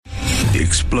The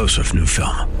explosive new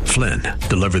film, Flynn,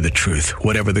 deliver the truth,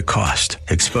 whatever the cost,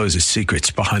 exposes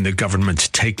secrets behind the government's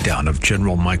takedown of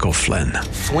General Michael Flynn.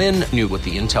 Flynn knew what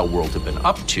the intel world had been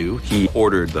up to. He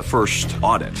ordered the first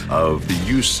audit of the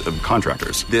use of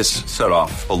contractors. This set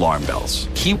off alarm bells.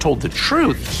 He told the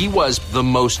truth. He was the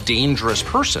most dangerous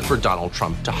person for Donald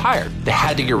Trump to hire. They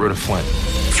had to get rid of Flynn.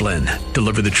 Flynn,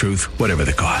 deliver the truth, whatever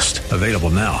the cost. Available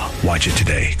now. Watch it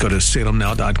today. Go to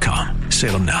salemnow.com.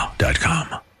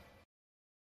 salemnow.com.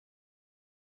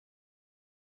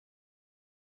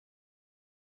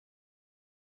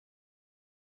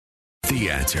 The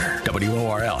Answer.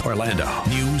 WORL Orlando.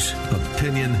 News,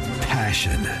 opinion,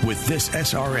 passion. With this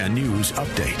SRN News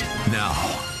update.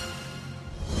 Now.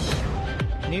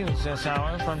 News this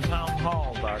hour from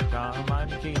townhall.com. I'm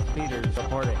Keith Peters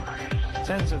reporting.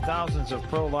 Tens of thousands of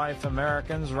pro-life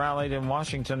Americans rallied in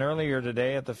Washington earlier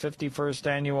today at the 51st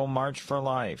Annual March for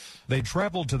Life. They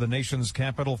traveled to the nation's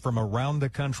capital from around the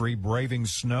country, braving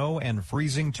snow and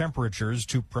freezing temperatures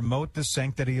to promote the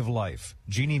sanctity of life.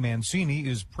 Jeannie Mancini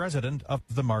is president of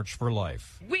the March for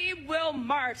Life. We will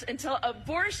march until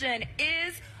abortion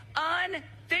is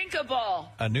unthinkable.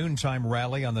 A noontime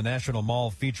rally on the National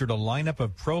Mall featured a lineup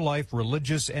of pro-life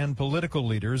religious and political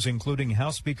leaders, including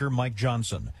House Speaker Mike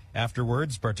Johnson.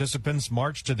 Afterwards, participants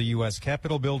marched to the U.S.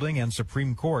 Capitol building and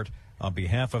Supreme Court on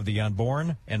behalf of the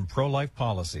unborn and pro-life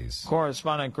policies.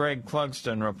 Correspondent Greg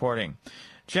Clugston reporting.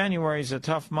 January is a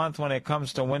tough month when it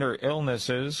comes to winter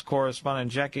illnesses.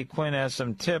 Correspondent Jackie Quinn has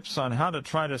some tips on how to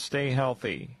try to stay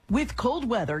healthy. With cold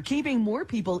weather keeping more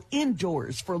people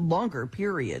indoors for longer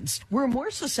periods, we're more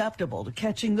susceptible to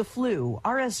catching the flu,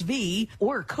 RSV,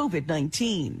 or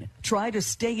COVID-19. Try to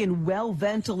stay in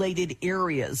well-ventilated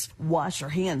areas. Wash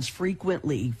your hands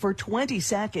frequently for 20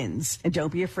 seconds. And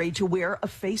don't be afraid to wear a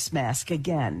face mask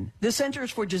again. The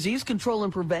Centers for Disease Control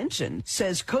and Prevention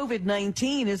says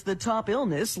COVID-19 is the top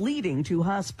illness leading to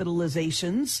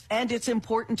hospitalizations. And it's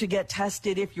important to get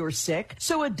tested if you're sick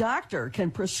so a doctor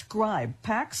can prescribe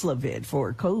Paxlovid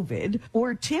for COVID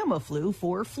or Tamiflu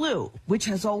for flu, which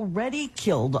has already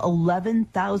killed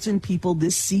 11,000 people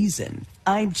this season.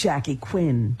 I'm Jackie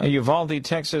Quinn. A Uvalde,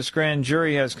 Texas grand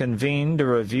jury has convened to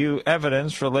review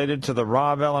evidence related to the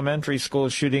Robb Elementary School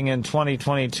shooting in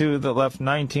 2022 that left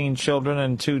 19 children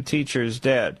and 2 teachers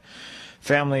dead.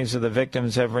 Families of the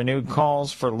victims have renewed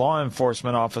calls for law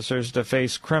enforcement officers to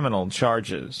face criminal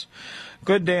charges.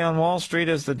 Good day on Wall Street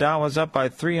as the Dow was up by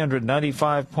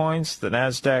 395 points. The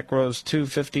Nasdaq rose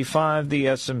 255. The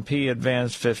S&P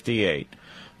advanced 58.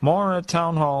 More at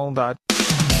townhall.com.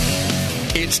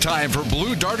 It's time for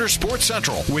Blue Darter Sports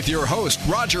Central with your host,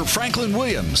 Roger Franklin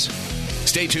Williams.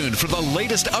 Stay tuned for the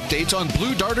latest updates on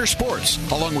Blue Darter Sports,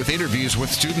 along with interviews with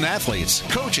student athletes,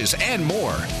 coaches, and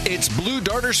more. It's Blue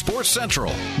Darter Sports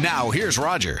Central. Now, here's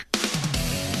Roger.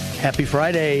 Happy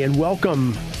Friday and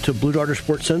welcome to Blue Darter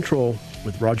Sports Central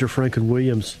with Roger Franklin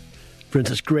Williams. Friends,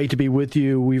 it's great to be with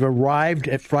you. We've arrived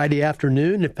at Friday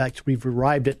afternoon. In fact, we've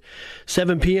arrived at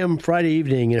 7 p.m. Friday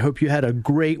evening, and I hope you had a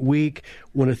great week. I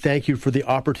want to thank you for the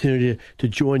opportunity to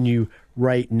join you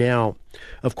right now.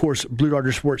 Of course, Blue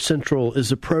Darter Sports Central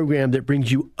is a program that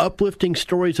brings you uplifting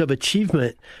stories of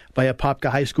achievement by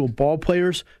Apopka High School ball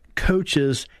players,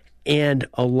 coaches, and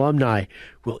alumni.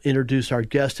 We'll introduce our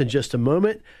guest in just a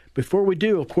moment. Before we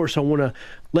do, of course, I want to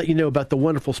let you know about the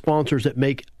wonderful sponsors that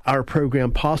make our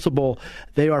program possible.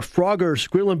 They are Frogger's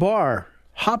Grill and Bar,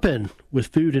 hoppin' with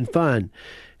food and fun.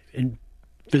 And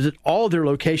visit all of their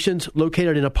locations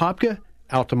located in Apopka,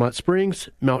 Altamont Springs,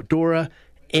 Mount Dora,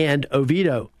 and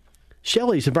Oviedo.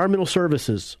 Shelley's Environmental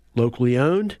Services, locally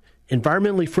owned,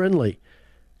 environmentally friendly,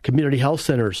 community health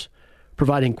centers,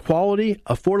 providing quality,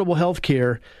 affordable health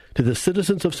care to the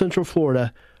citizens of Central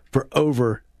Florida for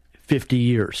over 50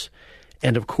 years.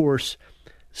 And of course,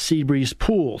 Seabreeze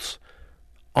Pools,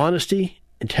 honesty,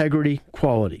 integrity,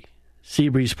 quality.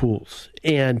 Seabreeze Pools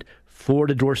and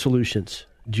Florida Door Solutions.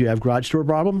 Do you have garage door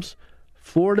problems?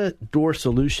 Florida Door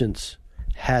Solutions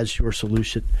has your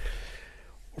solution.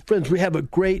 Well, friends, we have a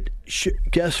great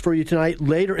guest for you tonight.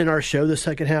 Later in our show, the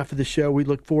second half of the show, we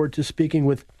look forward to speaking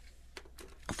with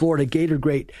Florida Gator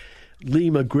great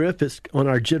Lee McGriff is on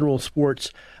our general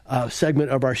sports segment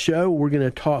of our show. We're going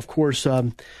to talk, of course,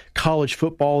 college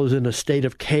football is in a state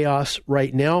of chaos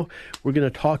right now. We're going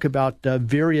to talk about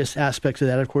various aspects of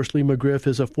that. Of course, Lee McGriff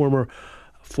is a former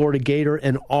Florida Gator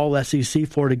and all-SEC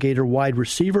Florida Gator wide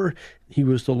receiver. He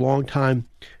was the longtime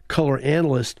color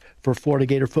analyst for Florida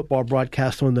Gator football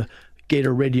broadcast on the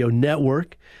Gator Radio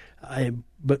Network.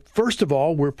 But first of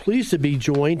all, we're pleased to be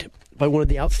joined by one of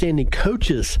the outstanding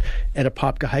coaches at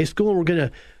Apopka High School. And we're going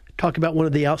to talk about one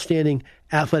of the outstanding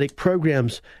athletic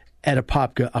programs at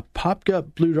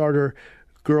Apopka Blue Darter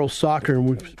girls soccer, and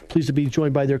we're pleased to be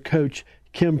joined by their coach,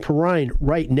 Kim Perrine,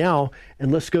 right now.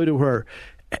 And let's go to her.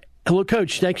 Hello,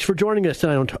 Coach. Thanks for joining us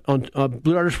tonight on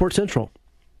Blue Darter Sports Central.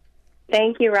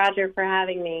 Thank you, Roger, for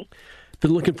having me.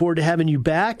 Been looking forward to having you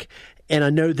back. And I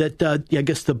know that I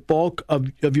guess the bulk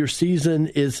of your season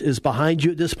is behind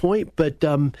you at this point. But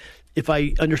if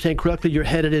I understand correctly, you're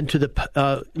headed into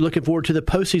the looking forward to the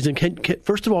postseason.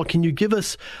 First of all, can you give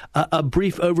us a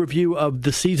brief overview of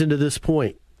the season to this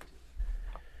point?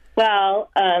 Well,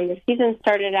 the season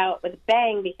started out with a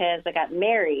bang because I got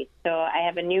married, so I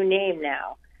have a new name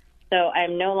now. So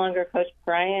I'm no longer Coach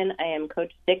Brian. I am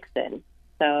Coach Dixon.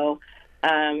 So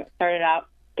started out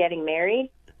getting married,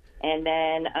 and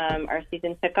then our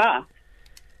season took off.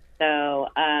 So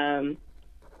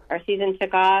our season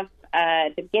took off.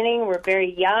 At the beginning, we're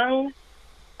very young,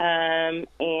 and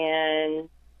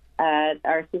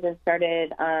our season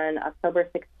started on October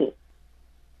 16th.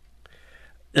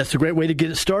 That's a great way to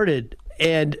get it started.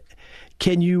 And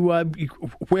can you,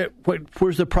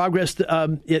 where's the progress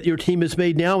that your team has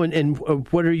made now, and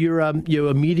what are your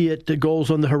immediate goals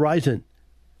on the horizon?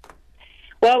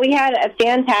 Well, we had a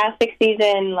fantastic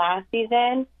season last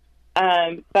season,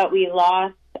 but we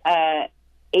lost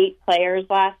 8 players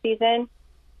last season.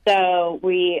 So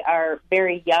we are a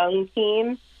very young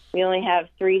team. We only have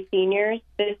 3 seniors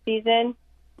this season,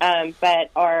 but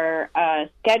our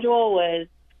schedule was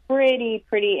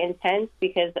pretty intense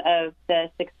because of the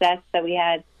success that we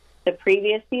had the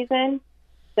previous season.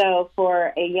 So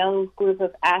for a young group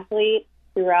of athletes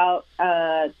throughout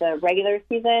the regular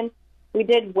season, we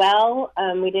did well.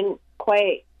 We didn't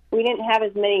have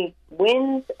as many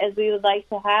wins as we would like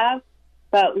to have,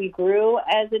 but we grew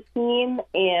as a team,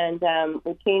 and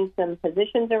we changed some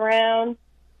positions around,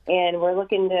 and we're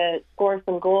looking to score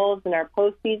some goals in our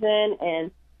postseason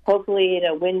and hopefully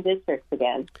to win districts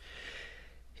again.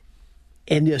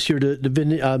 And yes, you're the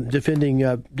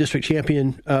defending district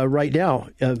champion right now.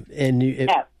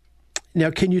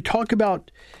 Now, can you talk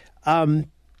about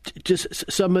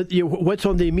just some of what's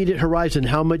on the immediate horizon?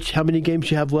 How many games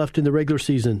you have left in the regular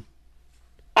season?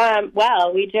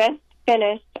 Well, we just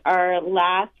finished our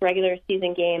last regular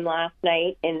season game last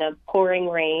night in the pouring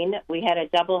rain. We had a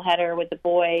doubleheader with the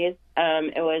boys.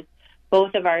 It was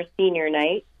both of our senior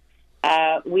nights.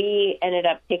 We ended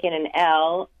up taking an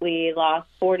L. We lost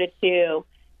 4-2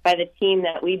 by the team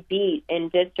that we beat in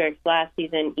districts last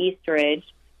season, Eastridge.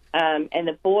 And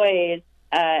the boys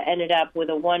ended up with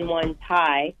a 1-1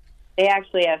 tie. They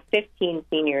actually have 15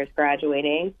 seniors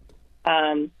graduating,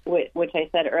 which I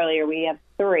said earlier we have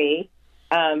 3.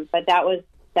 But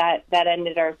that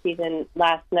ended our season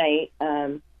last night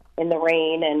in the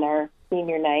rain and our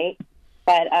senior night.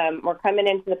 But we're coming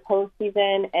into the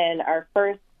postseason, and our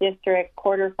first district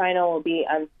quarterfinal will be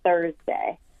on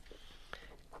Thursday.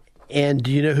 And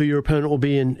do you know who your opponent will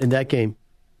be in that game?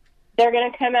 They're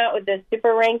going to come out with the super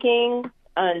rankings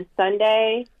on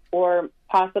Sunday or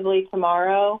possibly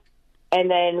tomorrow, and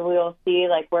then we'll see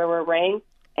where we're ranked,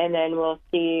 and then we'll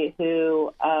see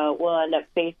who we'll end up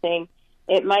facing.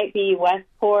 It might be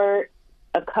Westport,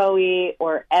 Ocoee,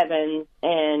 or Evans,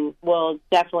 and we'll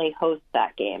definitely host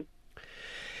that game.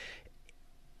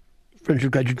 Friends, we're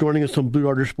glad you're joining us on Blue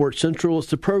Darter Sports Central.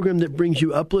 It's the program that brings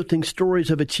you uplifting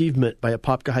stories of achievement by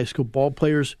Apopka High School ball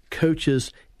players,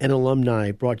 coaches, and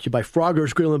alumni. Brought to you by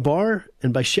Frogger's Grill and Bar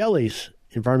and by Shelley's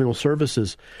Environmental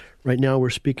Services. Right now we're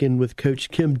speaking with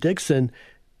Coach Kim Dixon,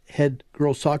 head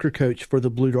girls soccer coach for the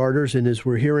Blue Darters. And as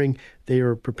we're hearing, they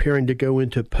are preparing to go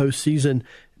into postseason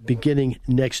beginning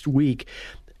next week.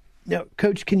 Now,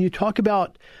 Coach, can you talk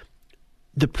about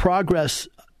the progress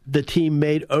the team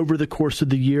made over the course of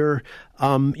the year?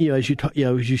 As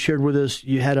you shared with us,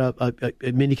 you had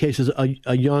in many cases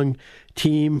a young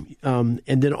team, and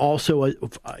then also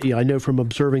I know from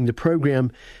observing the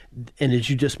program, and as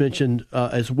you just mentioned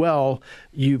as well,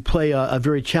 you play a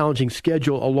very challenging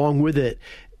schedule along with it.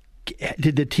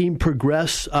 Did the team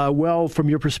progress well from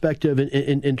your perspective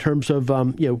in terms of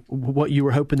what you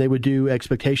were hoping they would do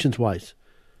expectations wise?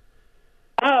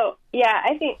 Oh yeah,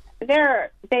 I think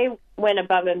they went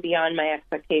above and beyond my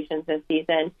expectations this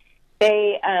season.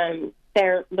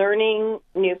 They're learning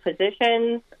new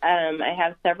positions. I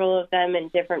have several of them in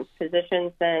different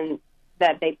positions than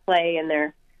that they play in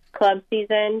their club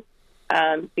season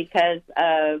because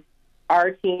of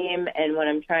our team and what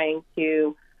I'm trying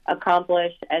to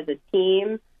accomplish as a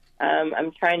team.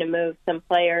 I'm trying to move some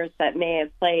players that may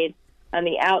have played on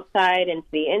the outside into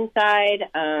the inside,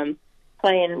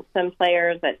 playing some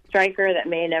players at striker that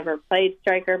may have never played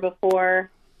striker before.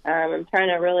 I'm trying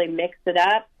to really mix it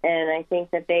up, and I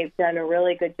think that they've done a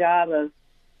really good job of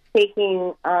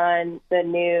taking on the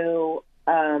new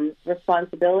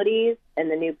responsibilities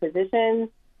and the new positions,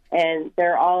 and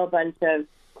they're all a bunch of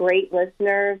great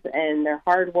listeners, and they're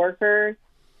hard workers.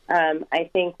 I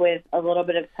think with a little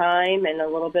bit of time and a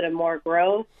little bit of more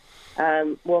growth,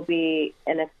 we'll be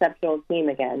an exceptional team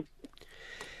again.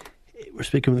 We're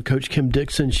speaking with Coach Kim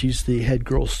Dixon. She's the head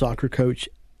girls soccer coach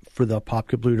for the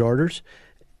Apopka Blue Darters.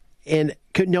 And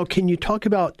now, can you talk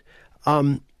about,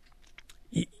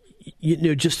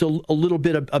 just a little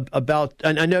bit about?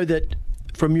 And I know that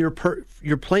from your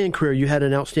playing career, you had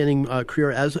an outstanding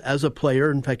career as a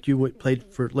player. In fact, you played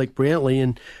for Lake Brantley,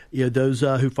 and those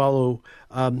who follow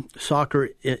soccer,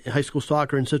 high school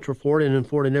soccer in Central Florida and in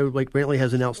Florida know Lake Brantley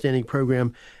has an outstanding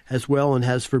program as well, and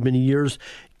has for many years.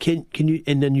 Can you?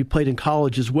 And then you played in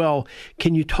college as well.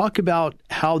 Can you talk about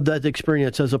how that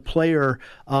experience as a player,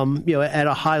 at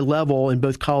a high level in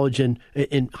both college and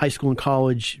in high school and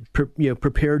college,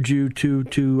 prepared you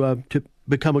to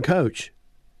become a coach?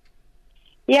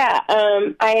 Yeah,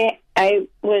 I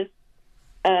was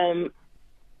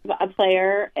a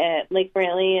player at Lake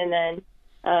Brantley, and then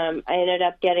I ended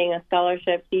up getting a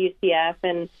scholarship to UCF,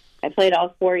 and I played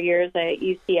all 4 years at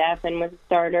UCF and was a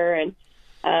starter and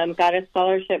got a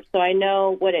scholarship. So I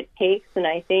know what it takes, and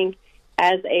I think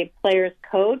as a player's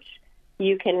coach,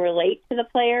 you can relate to the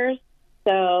players.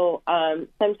 So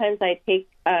sometimes I take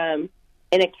in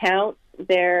account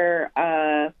their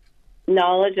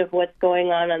knowledge of what's going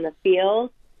on the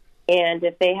field. And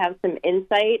if they have some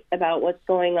insight about what's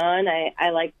going on,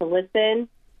 I like to listen,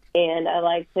 and I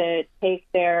like to take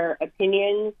their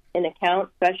opinions in account,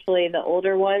 especially the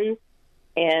older ones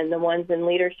and the ones in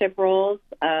leadership roles,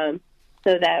 so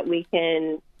that we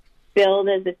can build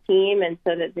as a team, and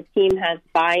so that the team has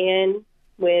buy-in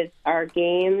with our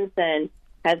games and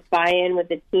has buy-in with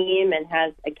the team and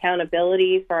has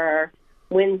accountability for our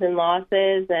wins and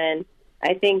losses. And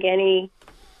I think any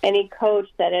coach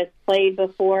that has played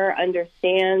before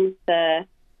understands the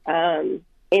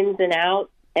ins and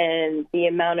outs and the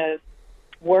amount of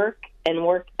work and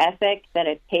work ethic that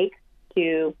it takes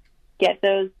to get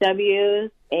those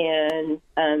W's and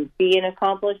be an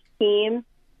accomplished team.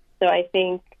 So I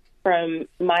think from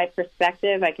my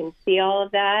perspective, I can see all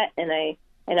of that, and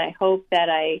I hope that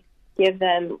I give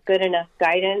them good enough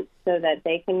guidance so that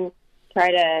they can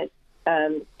try to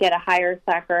get a higher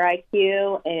soccer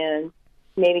IQ and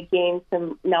maybe gain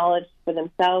some knowledge for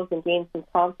themselves and gain some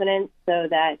confidence, so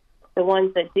that the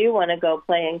ones that do want to go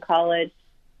play in college,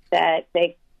 that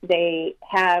they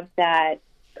have that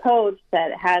coach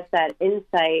that has that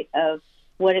insight of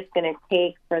what it's going to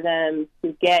take for them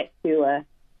to get to a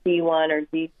D1 or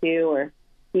D2 or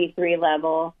D3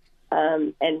 level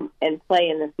and play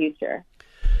in the future.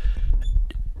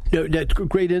 That's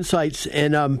great insights,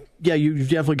 and you've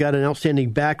definitely got an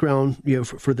outstanding background,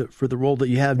 for the role that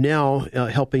you have now,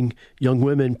 helping young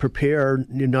women prepare,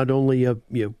 not only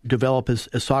develop as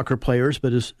soccer players,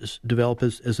 but as develop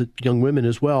as young women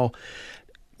as well.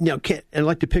 Now, I'd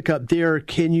like to pick up there.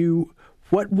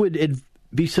 What would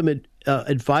be some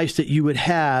advice that you would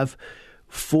have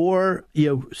for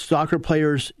soccer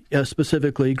players,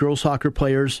 specifically girls soccer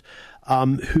players,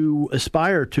 who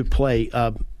aspire to play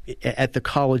at the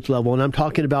college level? And I'm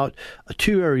talking about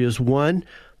two areas. One,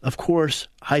 of course,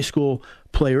 high school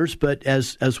players, but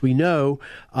as we know,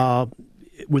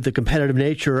 with the competitive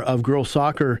nature of girls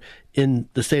soccer in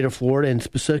the state of Florida, and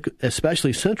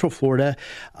especially Central Florida,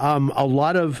 a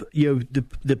lot of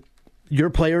your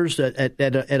players at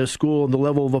a school on the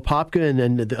level of Apopka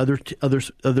and the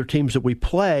other teams that we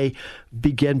play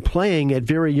begin playing at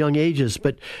very young ages.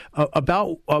 But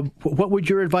what would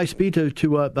your advice be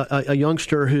to a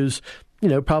youngster who's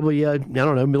probably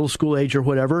middle school age or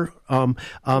whatever,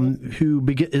 who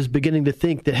is beginning to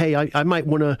think that, hey, I might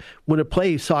want to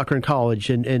play soccer in college,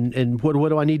 and what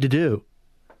do I need to do?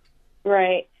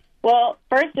 Right. Well,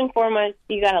 first and foremost,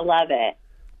 you got to love it.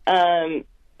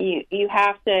 You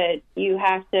have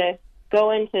to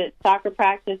go into soccer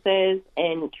practices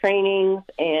and trainings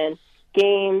and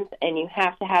games, and you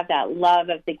have to have that love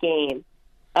of the game.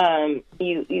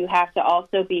 You have to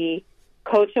also be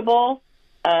coachable.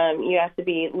 You have to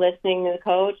be listening to the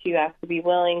coach. You have to be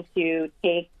willing to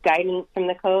take guidance from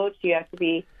the coach. You have to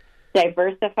be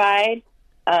diversified.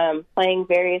 Playing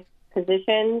various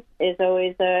positions is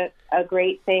always a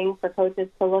great thing for coaches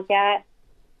to look at.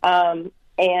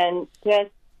 And just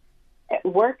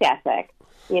work ethic,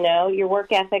 your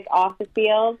work ethic off the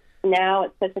field. Now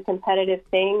it's such a competitive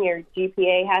thing. Your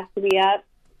GPA has to be up.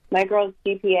 My girl's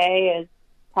GPA is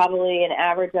probably an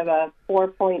average of a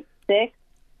 4.6,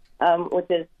 which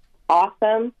is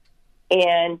awesome.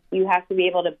 And you have to be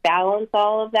able to balance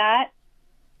all of that.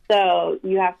 So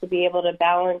you have to be able to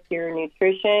balance your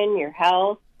nutrition, your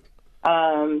health,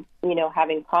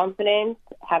 having confidence,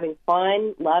 having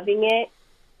fun, loving it,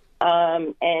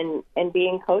 and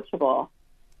being coachable.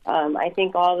 I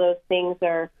think all those things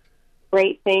are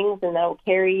great things, and that'll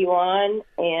carry you on.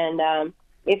 And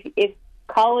if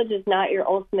college is not your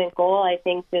ultimate goal, I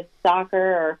think just soccer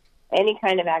or any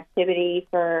kind of activity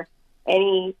for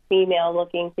any female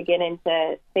looking to get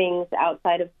into things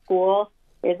outside of school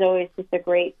is always just a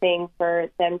great thing for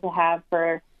them to have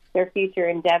for their future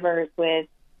endeavors with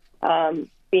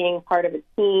being part of a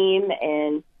team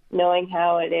and knowing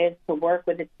how it is to work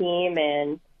with a team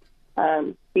and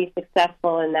be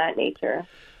successful in that nature.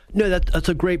 No, that's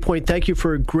a great point. Thank you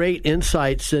for great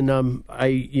insights, and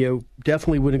I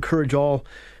definitely would encourage all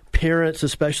parents,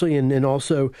 especially and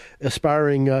also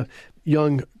aspiring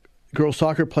young girls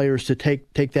soccer players, to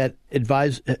take that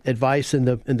advice and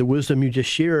the wisdom you just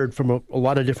shared from a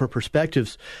lot of different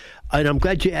perspectives. And I'm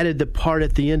glad you added the part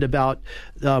at the end about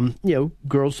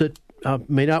girls that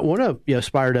may not want to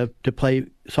aspire to play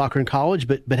soccer in college,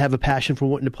 but have a passion for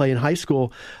wanting to play in high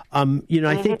school.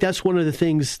 I think that's one of the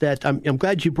things that I'm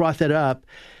glad you brought that up,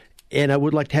 and I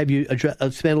would like to have you expand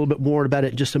a little bit more about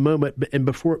it in just a moment.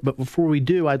 But before we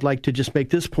do, I'd like to just make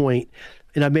this point,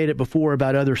 and I made it before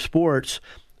about other sports,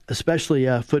 especially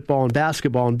football and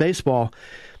basketball and baseball.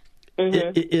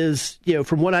 Is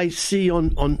from what I see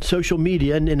on social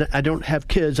media, and I don't have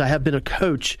kids, I have been a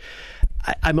coach.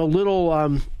 I'm a little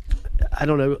I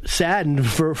don't know, saddened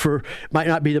for might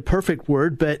not be the perfect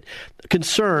word, but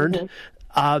concerned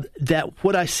that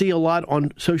what I see a lot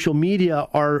on social media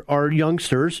are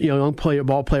youngsters, young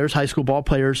ball players, high school ball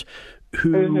players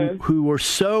who are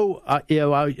so, I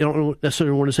don't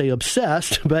necessarily want to say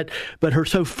obsessed, but are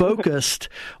so focused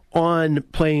on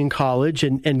playing in college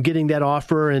and getting that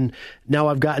offer. And now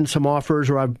I've gotten some offers,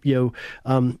 or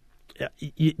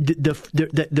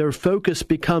their focus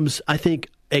becomes, I think,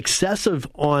 excessive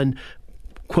on,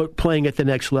 quote, playing at the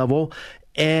next level.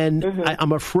 And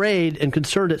I'm afraid and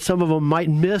concerned that some of them might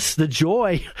miss the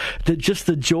joy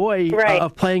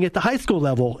of playing at the high school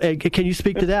level. Can you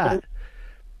speak to that?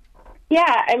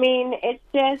 Yeah, I mean, it's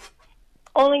just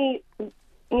only,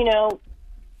 10%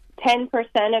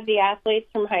 of the athletes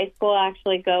from high school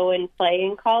actually go and play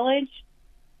in college.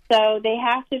 So they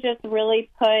have to just really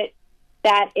put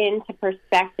that into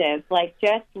perspective. Like,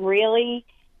 just really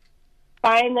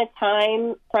find the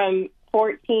time from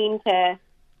 14 to,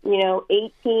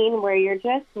 18 where you're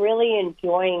just really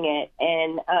enjoying it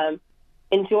and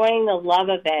enjoying the love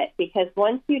of it. Because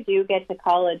once you do get to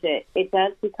college, it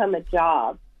does become a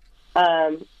job.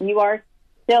 You are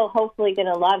still hopefully going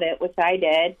to love it, which I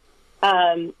did.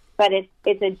 But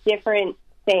it's a different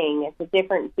thing. It's a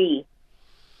different beast.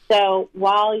 So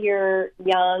while you're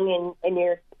young and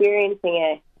you're experiencing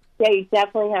it, you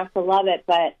definitely have to love it.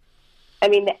 But, I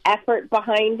mean, the effort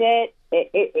behind it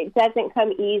doesn't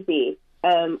come easy.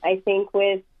 I think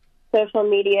with social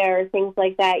media or things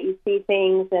like that, you see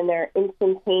things and they're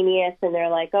instantaneous and they're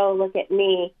like, oh, look at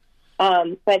me.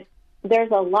 But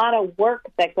there's a lot of work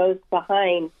that goes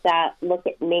behind that look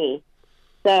at me.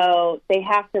 So they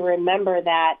have to remember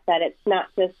that it's not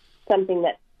just something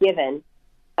that's given.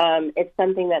 It's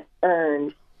something that's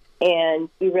earned. And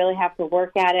you really have to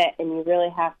work at it, and you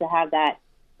really have to have that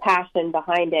passion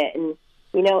behind it. And,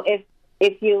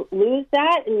 if you lose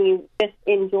that and you just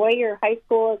enjoy your high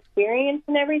school experience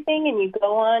and everything, and you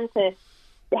go on to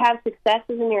have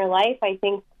successes in your life, I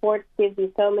think sports gives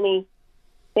you so many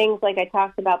things, like I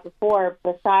talked about before,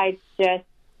 besides just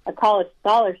a college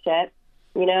scholarship.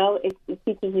 It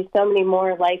teaches you so many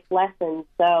more life lessons.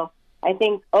 So I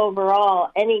think overall,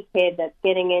 any kid that's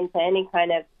getting into any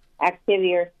kind of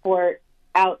activity or sport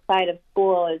outside of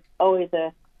school is always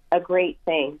a great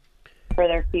thing for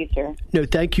their future. No,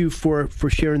 thank you for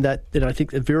sharing that. And I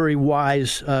think very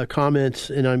wise comments,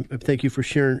 and I thank you for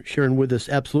sharing with us.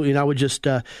 Absolutely. And I would just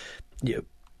add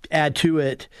to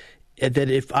it that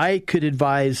if I could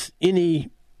advise any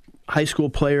high school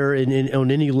player in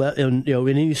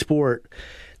any sport,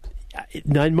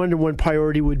 number one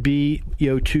priority would be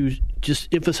to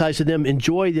just emphasize to them,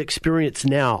 enjoy the experience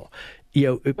now.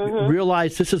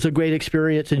 Realize this is a great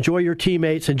experience. Enjoy your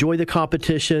teammates. Enjoy the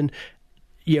competition.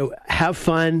 Have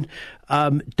fun.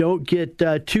 Don't get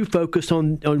too focused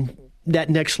on that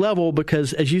next level,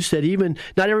 because, as you said, even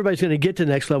not everybody's going to get to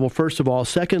the next level, first of all.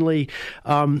 Secondly,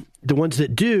 the ones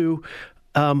that do,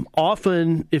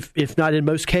 often, if not in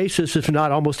most cases, if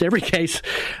not almost every case,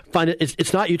 find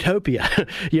it's not utopia.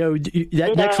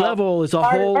 Next level is a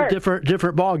whole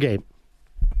different ball game.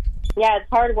 Yeah, it's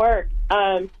hard work.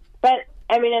 But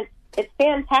I mean, it's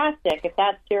fantastic if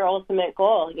that's your ultimate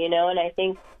goal, and I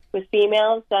think with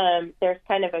females. There's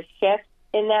kind of a shift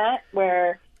in that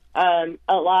where a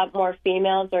lot more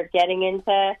females are getting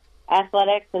into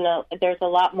athletics, and there's a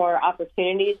lot more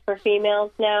opportunities for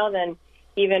females now than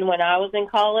even when I was in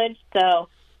college. So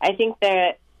I think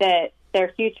that their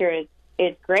future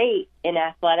is great in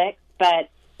athletics, but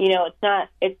it's not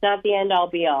the end all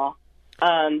be all.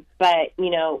 But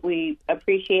we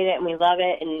appreciate it and we love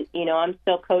it, and I'm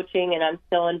still coaching and I'm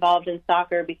still involved in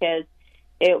soccer because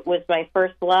it was my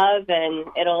first love, and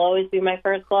it'll always be my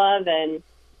first love, and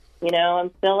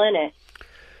I'm still in it.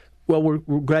 Well, we're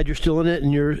glad you're still in it,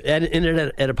 and you're in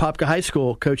it at Apopka High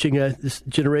School, coaching this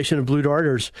generation of Blue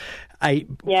Darters. We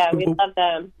love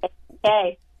them.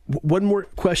 Okay. One more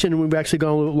question, and we've actually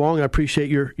gone a little long. I appreciate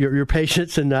your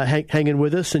patience and hanging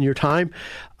with us and your time.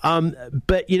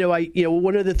 But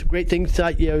one of the great things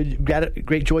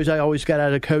great joys I always got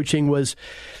out of coaching was,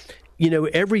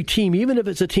 every team, even if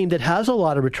it's a team that has a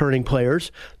lot of returning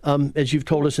players, as you've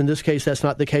told us in this case, that's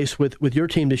not the case with your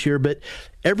team this year, but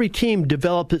every team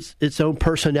develops its own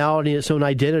personality, its own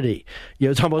identity.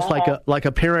 It's almost like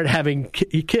a parent having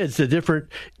kids. The different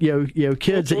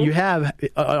kids that you have,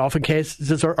 often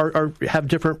cases are have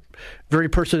different very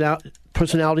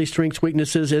personality, strengths,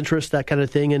 weaknesses, interests, that kind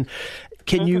of thing. And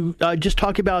can you just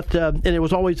talk about, and it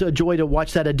was always a joy to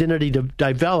watch that identity to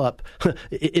develop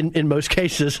in most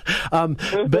cases.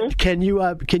 But can you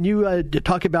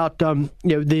talk about the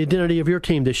identity of your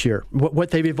team this year,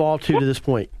 what they've evolved to this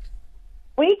point?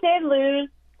 We did lose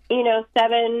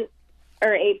 7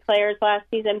 or 8 players last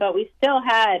season, but we still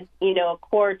had a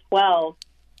core 12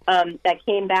 that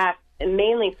came back,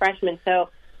 mainly freshmen. So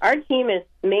our team is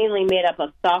mainly made up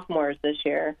of sophomores this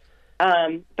year.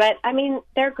 But I mean,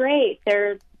 they're great.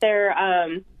 They're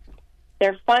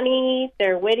funny.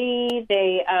 They're witty.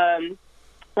 They,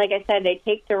 like I said, they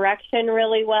take direction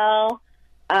really well.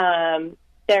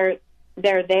 They're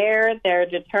there. They're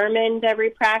determined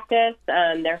every practice.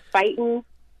 They're fighting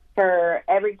for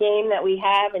every game that we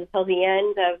have until the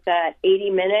end of that 80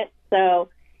 minutes. So,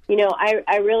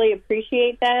 I really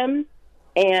appreciate them.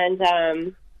 And,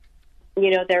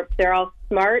 they're all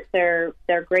smart. They're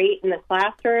great in the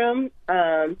classroom.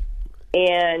 And,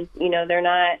 they're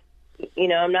not,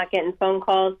 I'm not getting phone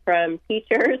calls from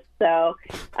teachers. So,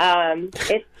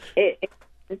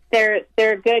 they're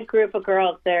a good group of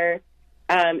girls. They're,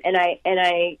 and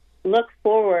I look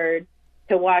forward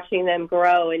to watching them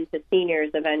grow into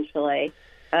seniors eventually,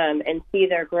 and see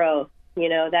their growth.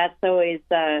 That's always,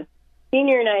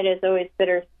 senior night is always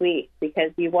bittersweet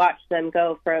because you watch them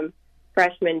go from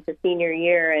freshman to senior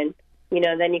year, and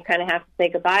then you kind of have to say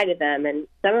goodbye to them, and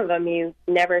some of them you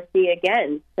never see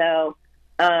again. So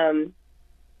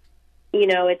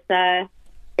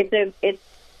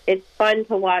it's fun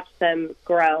to watch them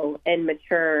grow and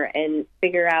mature and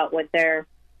figure out what their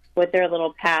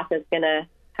little path is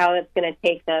how it's gonna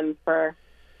take them for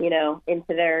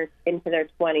into their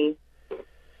 20s.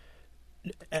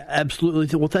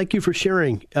 Absolutely. Well, thank you for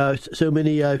sharing so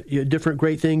many different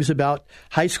great things about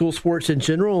high school sports in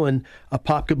general and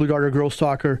Apopka Blue Darter girls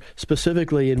soccer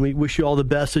specifically. And we wish you all the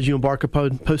best as you embark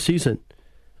upon postseason.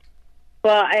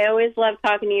 Well, I always love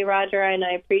talking to you, Roger, and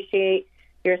I appreciate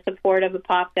your support of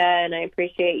Apopka, and I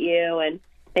appreciate you, and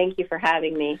thank you for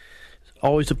having me.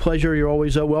 Always a pleasure. You're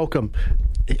always welcome.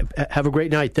 Have a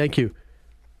great night. Thank you.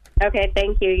 Okay,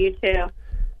 thank you. You too.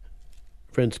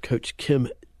 Friends, Coach Kim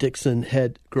Dixon,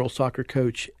 head girls soccer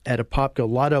coach at Apopka. A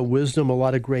lot of wisdom, a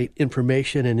lot of great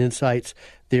information and insights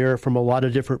there from a lot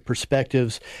of different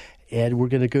perspectives. And we're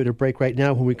going to go to break right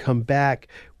now. When we come back,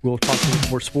 we'll talk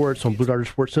more sports on Blue Darter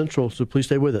Sports Central. So please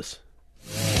stay with us.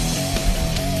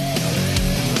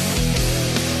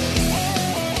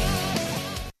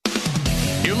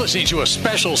 You're listening to a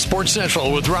special Sports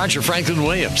Central with Roger Franklin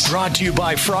Williams. Brought to you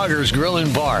by Frogger's Grill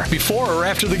and Bar. Before or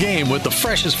after the game with the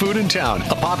freshest food in town.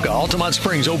 Apopka, Altamont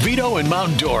Springs, Oviedo, and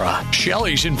Mount Dora.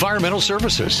 Shelley's Environmental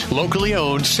Services. Locally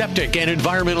owned septic and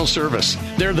environmental service.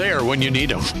 They're there when you need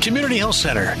them. Community Health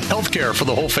Center. Healthcare for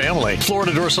the whole family.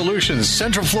 Florida Door Solutions.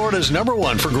 Central Florida's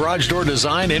 #1 for garage door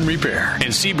design and repair.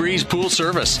 And Seabreeze Pool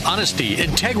Service. Honesty,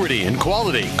 integrity, and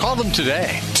quality. Call them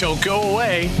today. Don't go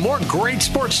away. More great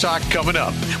sports talk coming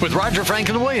up with Roger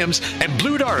Franklin Williams and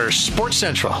Blue Darter Sports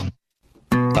Central.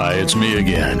 Hi, it's me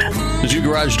again. Does your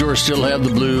garage door still have the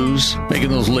blues?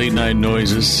 Making those late night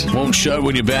noises? Won't shut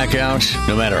when you back out,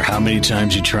 no matter how many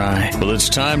times you try? Well, it's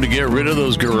time to get rid of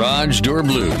those garage door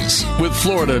blues with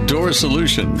Florida Door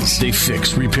Solutions. They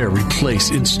fix, repair,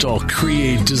 replace, install,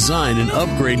 create, design, and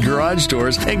upgrade garage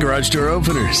doors and garage door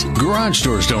openers. Garage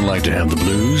doors don't like to have the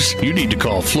blues. You need to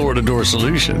call Florida Door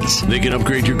Solutions. They can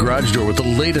upgrade your garage door with the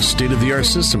latest state-of-the-art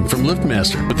system from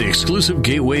LiftMaster with the exclusive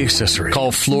gateway accessory.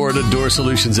 Call Florida Door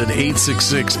Solutions at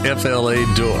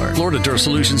 866-FLA-DOOR. Florida Door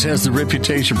Solutions has the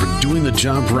reputation for doing the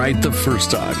job right the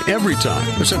first time, every time.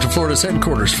 They're Central Florida's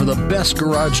headquarters for the best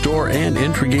garage door and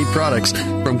entry gate products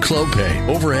from Clopay,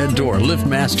 Overhead Door,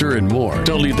 LiftMaster, and more.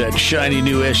 Don't leave that shiny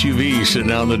new SUV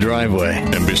sitting out in the driveway.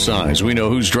 And besides, we know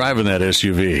who's driving that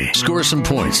SUV. Score some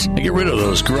points and get rid of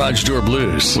those garage door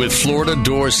blues with Florida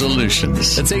Door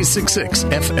Solutions. That's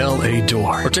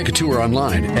 866-FLA-DOOR. Or take a tour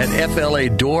online at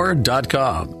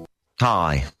FLADoor.com.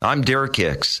 Hi, I'm Derek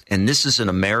Hicks, and this is an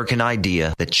American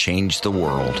idea that changed the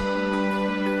world.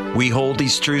 We hold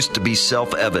these truths to be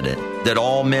self-evident, that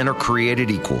all men are created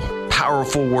equal.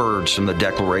 Powerful words from the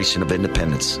Declaration of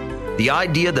Independence. The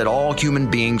idea that all human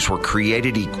beings were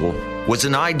created equal was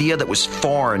an idea that was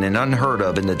foreign and unheard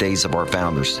of in the days of our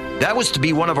founders. That was to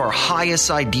be one of our highest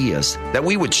ideas, that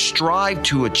we would strive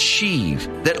to achieve,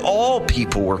 that all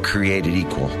people were created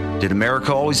equal. Did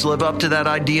America always live up to that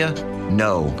idea?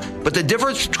 No. But the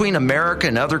difference between America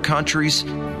and other countries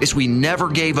is we never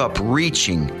gave up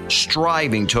reaching,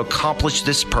 striving to accomplish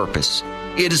this purpose.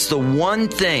 It is the one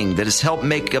thing that has helped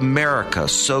make America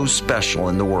so special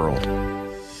in the world.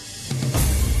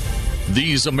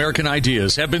 These American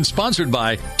ideas have been sponsored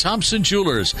by Thompson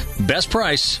Jewelers. Best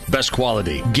price, best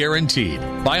quality, guaranteed.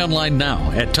 Buy online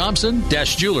now at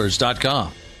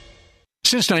thompson-jewelers.com.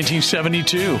 Since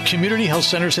 1972, Community Health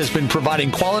Centers has been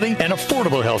providing quality and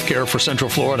affordable health care for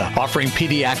Central Florida, offering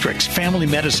pediatrics, family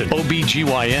medicine,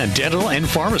 OB/GYN, dental, and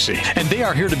pharmacy. And they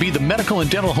are here to be the medical and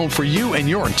dental home for you and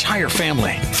your entire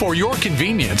family. For your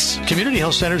convenience, Community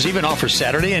Health Centers even offers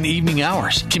Saturday and evening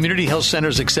hours. Community Health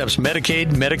Centers accepts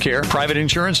Medicaid, Medicare, private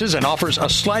insurances, and offers a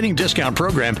sliding discount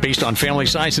program based on family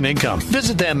size and income.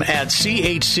 Visit them at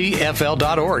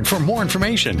chcfl.org for more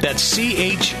information. That's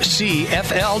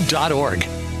chcfl.org.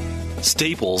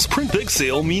 Staples Print Big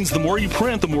Sale means the more you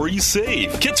print, the more you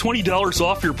save. Get $20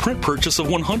 off your print purchase of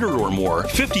 100 or more,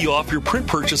 $50 off your print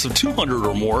purchase of 200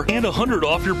 or more, and $100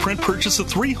 off your print purchase of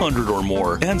 300 or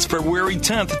more. Ends February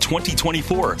 10th,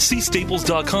 2024. See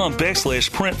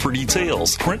staples.com/print for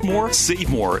details. Print more, save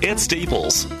more at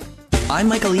Staples. I'm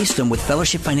Michael Easton with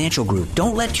Fellowship Financial Group.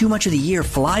 Don't let too much of the year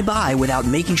fly by without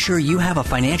making sure you have a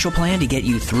financial plan to get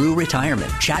you through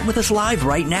retirement. Chat with us live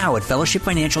right now at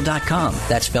fellowshipfinancial.com.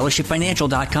 That's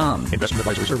fellowshipfinancial.com. Investment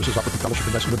advisory services offered through Fellowship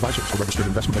Investment Advisors, a registered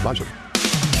investment advisor.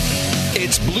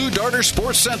 It's Blue Darter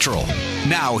Sports Central.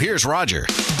 Now, here's Roger.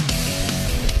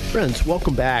 Friends,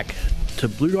 welcome back to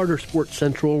Blue Darter Sports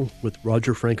Central with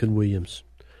Roger Franklin Williams.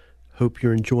 Hope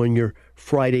you're enjoying your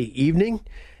Friday evening.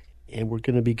 And we're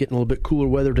going to be getting a little bit cooler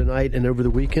weather tonight and over the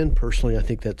weekend. Personally, I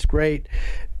think that's great.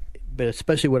 But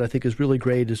especially what I think is really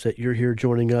great is that you're here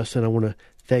joining us, and I want to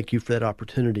thank you for that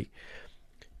opportunity.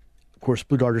 Of course,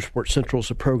 Blue Darter Sports Central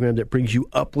is a program that brings you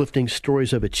uplifting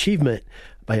stories of achievement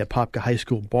by Apopka High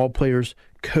School ball players,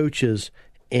 coaches,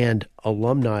 and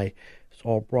alumni. It's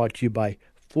all brought to you by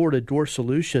Florida Door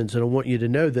Solutions. And I want you to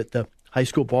know that the high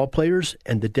school ball players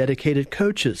and the dedicated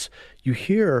coaches you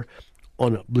hear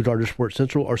on Blue Darter Sports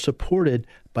Central are supported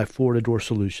by Florida Door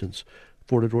Solutions.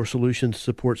 Florida Door Solutions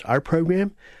supports our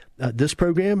program, this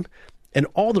program, and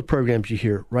all the programs you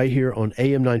hear right here on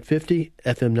AM 950,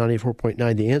 FM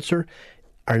 94.9, The Answer,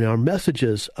 are our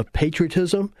messages of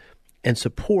patriotism and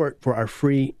support for our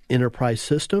free enterprise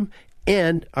system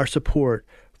and our support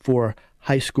for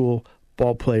high school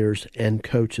ball players and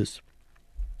coaches.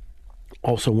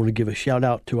 Also want to give a shout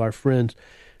out to our friends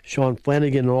Sean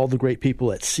Flanagan and all the great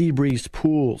people at Seabreeze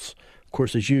Pools. Of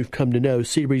course, as you've come to know,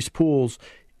 Seabreeze Pools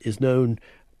is known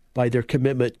by their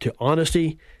commitment to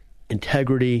honesty,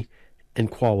 integrity,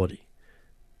 and quality.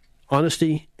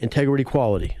 Honesty, integrity,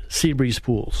 quality. Seabreeze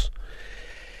Pools.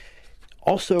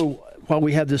 Also, while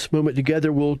we have this moment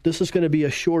together, this is going to be a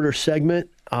shorter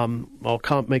segment. I'll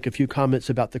make a few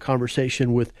comments about the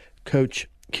conversation with Coach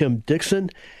Kim Dixon.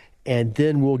 And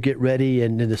then we'll get ready,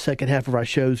 and then the second half of our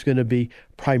show is going to be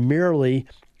primarily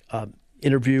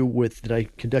interview that I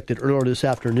conducted earlier this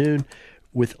afternoon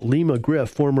with Lima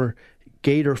Griff, former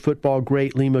Gator football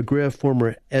great Lima Griff,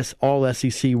 former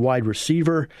All-SEC wide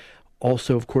receiver,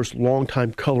 also, of course,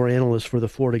 longtime color analyst for the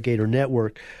Florida Gator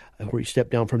Network, where he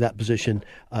stepped down from that position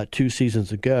 2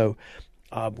 seasons ago.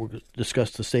 We're going to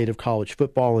discuss the state of college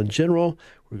football in general.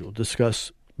 We're going to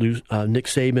discuss Nick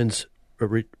Saban's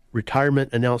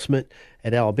retirement announcement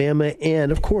at Alabama.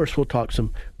 And, of course, we'll talk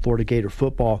some Florida Gator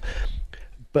football.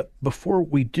 But before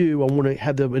we do, I want to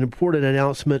have an important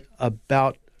announcement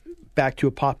about back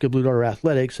to Apopka Blue Darter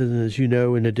Athletics. And as you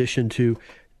know, in addition to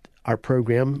our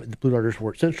program, the Blue Darter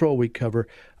Sports Central, we cover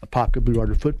Apopka Blue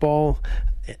Darter football,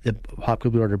 the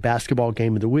Apopka Blue Darter basketball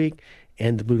game of the week,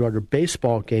 and the Blue Darter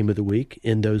baseball game of the week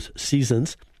in those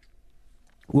seasons.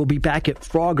 We'll be back at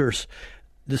Froggers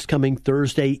this coming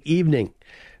Thursday evening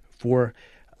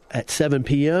at 7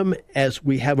 p.m. as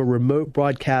we have a remote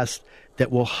broadcast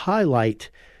that will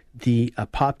highlight the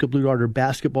Apopka Blue Darter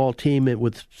basketball team and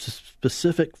with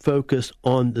specific focus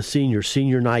on the seniors.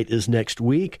 Senior night is next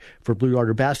week for Blue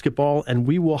Darter basketball, and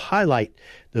we will highlight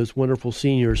those wonderful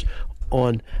seniors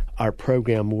on our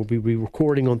program. We'll be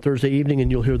recording on Thursday evening, and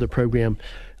you'll hear the program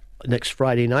next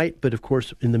Friday night. But, of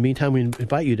course, in the meantime, we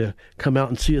invite you to come out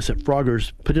and see us at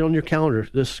Froggers. Put it on your calendar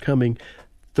this coming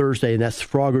Thursday, and that's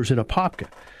Froggers in Apopka.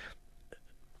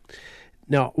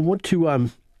 Now, I want to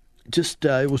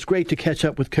it was great to catch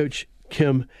up with Coach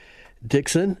Kim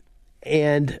Dixon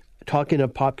and talking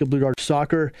Apopka Blue Darter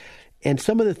soccer. And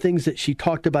some of the things that she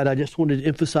talked about, I just wanted to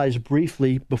emphasize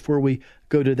briefly before we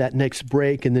go to that next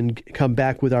break and then come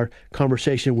back with our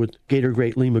conversation with Gator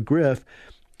great Lee McGriff,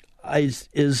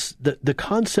 is the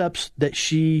concepts that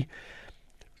she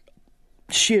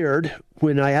shared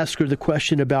when I asked her the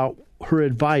question about her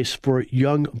advice for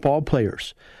young ball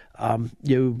players.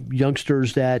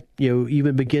 Youngsters that,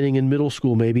 even beginning in middle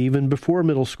school, maybe even before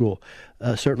middle school,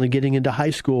 certainly getting into high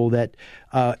school, that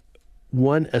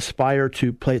one, aspire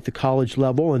to play at the college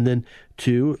level, and then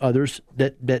two, others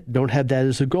that don't have that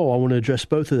as a goal. I want to address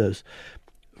both of those.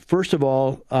 First of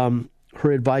all,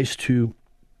 her advice to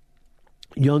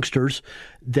youngsters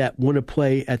that want to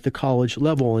play at the college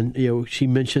level, and she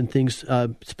mentioned things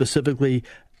specifically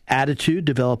attitude,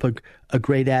 develop a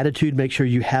great attitude, make sure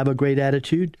you have a great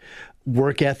attitude.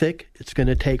 Work ethic, it's going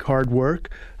to take hard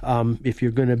work if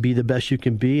you're going to be the best you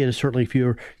can be, and certainly if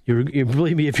you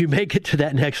believe me, if you make it to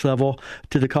that next level,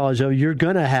 to the college level, you're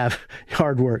going to have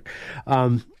hard work.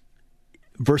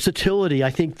 Versatility, I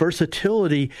think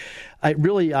versatility, I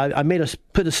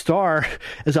put a star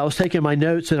as I was taking my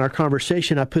notes in our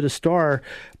conversation. I put a star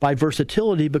by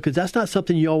versatility because that's not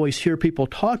something you always hear people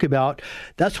talk about.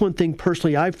 That's one thing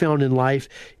personally I've found in life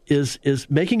is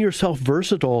making yourself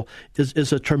versatile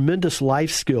is a tremendous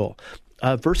life skill.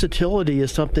 Versatility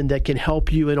is something that can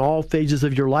help you in all phases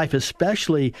of your life,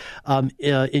 especially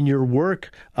in your work,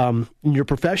 in your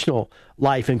professional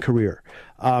life and career.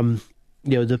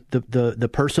 The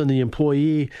person, the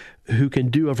employee who can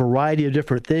do a variety of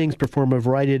different things, perform a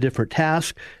variety of different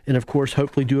tasks, and of course,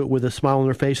 hopefully do it with a smile on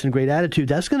their face and great attitude.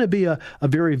 That's going to be a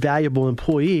very valuable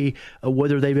employee,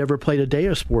 whether they've ever played a day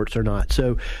of sports or not.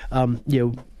 So,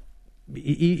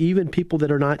 even people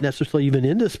that are not necessarily even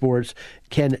into sports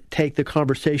can take the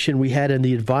conversation we had and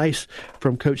the advice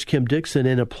from Coach Kim Dixon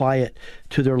and apply it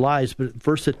to their lives. But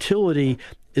versatility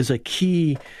is a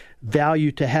key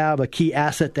value to have, a key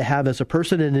asset to have as a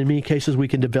person, and in many cases we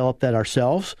can develop that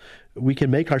ourselves. We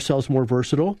can make ourselves more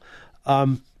versatile.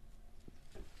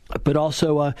 But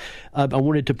also, I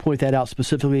wanted to point that out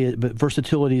specifically, but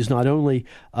versatility is not only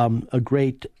a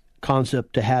great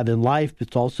concept to have in life,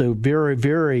 it's also very,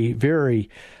 very, very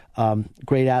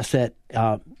great asset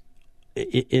on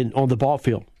the ball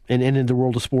field. And in the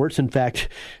world of sports. In fact,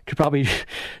 could probably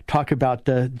talk about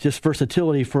just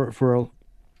versatility for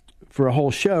a whole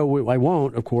show. We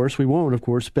won't, of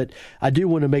course, but I do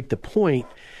want to make the point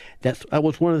that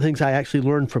was one of the things I actually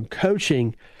learned from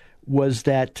coaching was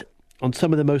that on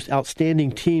some of the most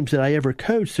outstanding teams that I ever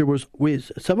coached,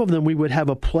 some of them we would have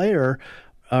a player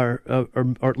or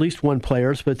at least one player,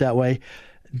 let's put it that way,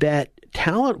 that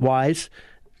talent-wise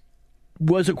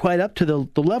wasn't quite up to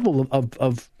the level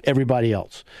of everybody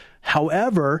else.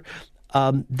 However,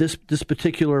 this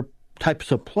particular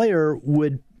type of player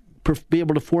would be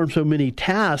able to perform so many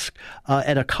tasks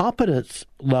at a competence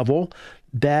level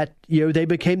that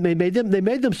they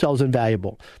made themselves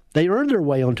invaluable. They earned their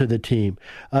way onto the team.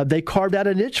 They carved out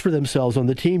a niche for themselves on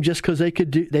the team just because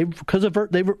because of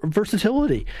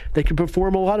versatility. They could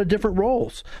perform a lot of different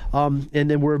roles, and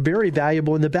then were very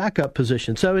valuable in the backup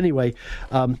position. So anyway,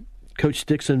 Coach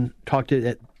Dixon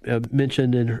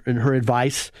mentioned in her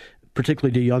advice,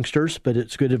 particularly to youngsters, but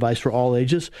it's good advice for all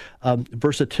ages.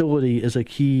 Versatility is a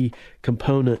key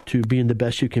component to being the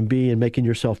best you can be and making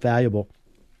yourself valuable.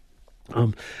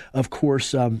 Of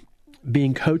course,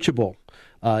 being coachable.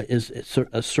 is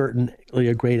certainly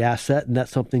a great asset, and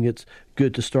that's something that's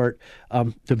good to start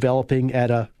developing at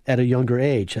a younger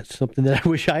age. That's something that I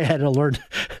wish I had learned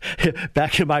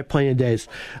back in my playing days.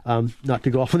 Not to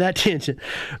go off on that tangent,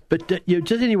 but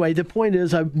just anyway, the point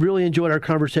is, I really enjoyed our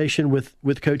conversation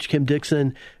with Coach Kim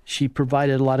Dixon. She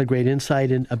provided a lot of great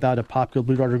insight about a popular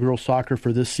Blue Darter girls soccer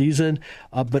for this season,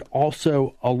 but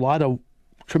also a lot of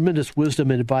tremendous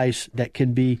wisdom and advice that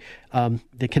can be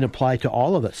that can apply to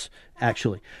all of us,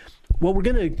 actually. Well, we're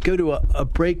going to go to a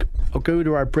break. I'll go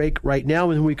to our break right now,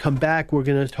 and when we come back, we're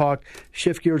going to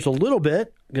shift gears a little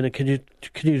bit. We're going to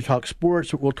continue to talk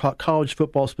sports. We'll talk college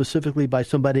football specifically by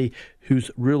somebody who's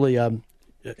really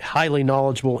highly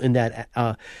knowledgeable in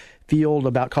that field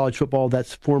about college football.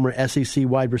 That's former SEC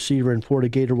wide receiver and Florida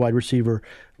Gator wide receiver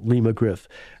Lee McGriff.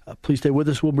 Please stay with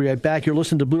us. We'll be right back. You're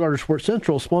listening to Blue Darter Sports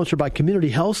Central, sponsored by Community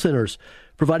Health Centers,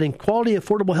 providing quality,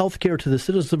 affordable health care to the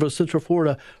citizens of Central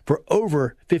Florida for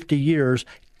over 50 years,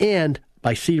 and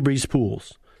by Seabreeze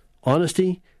Pools.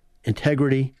 Honesty,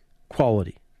 integrity,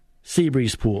 quality.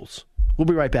 Seabreeze Pools. We'll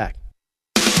be right back.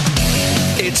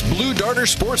 It's Blue Darter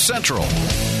Sports Central.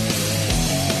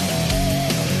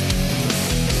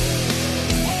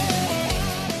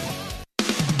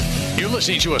 You're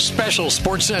listening to a special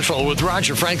Sports Central with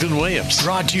Roger Franklin Williams.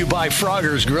 Brought to you by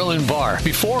Frogger's Grill and Bar.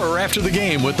 Before or after the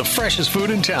game with the freshest food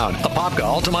in town. Apopka,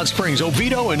 Altamont Springs,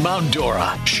 Oviedo, and Mount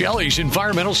Dora. Shelley's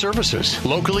Environmental Services.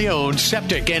 Locally owned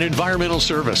septic and environmental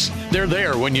service. They're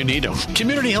there when you need them.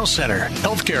 Community Health Center.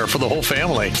 Healthcare for the whole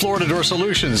family. Florida Door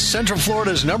Solutions. Central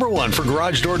Florida's #1 for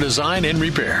garage door design and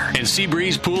repair. And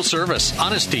Seabreeze Pool Service.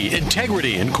 Honesty,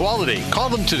 integrity, and quality. Call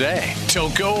them today.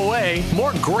 Don't go away.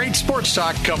 More great sports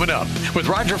talk coming up with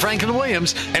Roger Franklin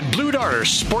Williams and Blue Darter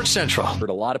Sports Central. Heard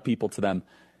a lot of people to them,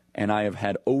 and I have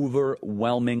had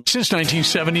overwhelming. Since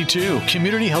 1972,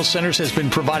 Community Health Centers has been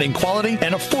providing quality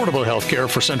and affordable health care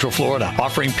for Central Florida,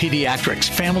 offering pediatrics,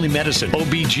 family medicine,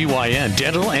 OBGYN,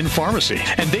 dental, and pharmacy.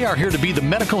 And they are here to be the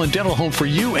medical and dental home for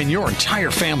you and your entire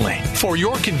family. For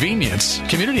your convenience,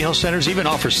 Community Health Centers even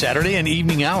offers Saturday and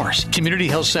evening hours. Community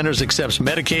Health Centers accepts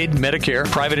Medicaid, Medicare,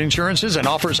 private insurances, and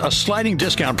offers a sliding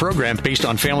discount program based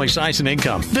on family size and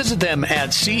income. Visit them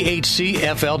at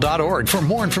chcfl.org for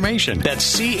more information.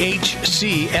 That's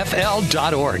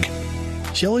hcfl.org.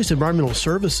 Shelley's Environmental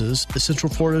Services is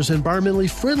Central Florida's environmentally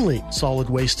friendly solid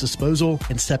waste disposal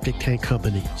and septic tank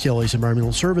company. Shelley's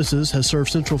Environmental Services has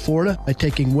served Central Florida by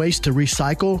taking waste to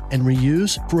recycle and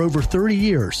reuse for over 30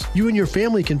 years. You and your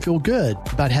family can feel good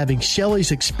about having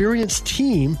Shelley's experienced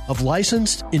team of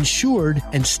licensed, insured,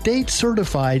 and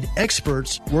state-certified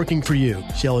experts working for you.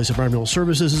 Shelley's Environmental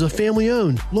Services is a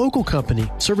family-owned, local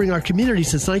company serving our community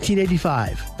since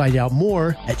 1985. Find out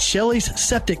more at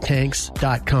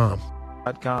Shelley'sSepticTanks.com.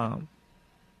 You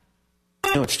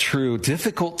know, it's true.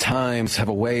 Difficult times have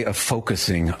a way of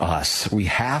focusing us. We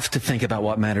have to think about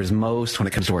what matters most when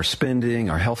it comes to our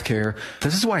spending, our health care.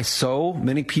 This is why so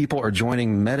many people are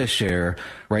joining Medi-Share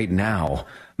right now.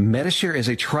 Medi-Share is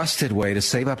a trusted way to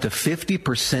save up to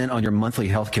 50% on your monthly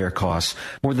healthcare costs.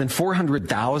 More than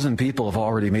 400,000 people have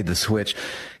already made the switch.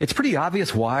 It's pretty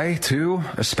obvious why, too,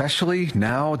 especially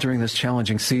now during this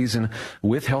challenging season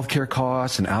with healthcare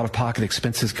costs and out-of-pocket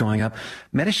expenses going up.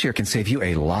 Medi-Share can save you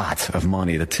a lot of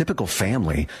money. The typical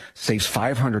family saves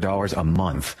 $500 a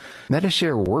month.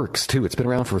 Medi-Share works, too. It's been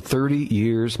around for 30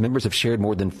 years. Members have shared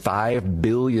more than $5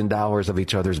 billion of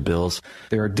each other's bills.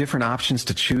 There are different options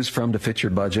to choose from to fit your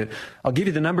budget. I'll give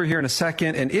you the number here in a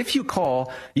second, and if you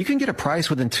call, you can get a price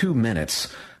within 2 minutes.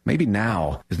 Maybe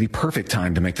now is the perfect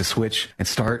time to make the switch and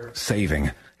start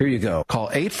saving. Here you go. Call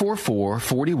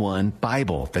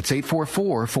 844-41-BIBLE. That's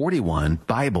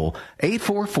 844-41-BIBLE.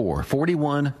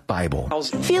 844-41-BIBLE.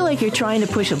 Feel like you're trying to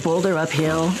push a boulder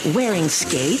uphill wearing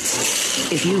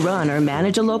skates? If you run or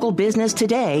manage a local business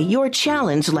today, you're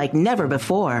challenged like never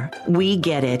before. We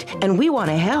get it, and we want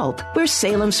to help. We're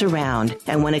Salem Surround,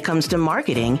 and when it comes to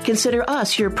marketing, consider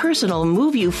us your personal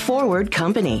move you forward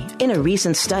company. In a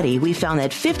recent study, we found that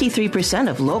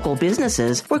 53% of local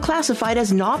businesses were classified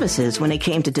as novices when it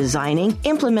came to designing,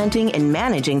 implementing, and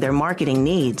managing their marketing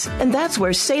needs. And that's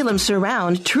where Salem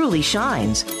Surround truly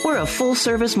shines. We're a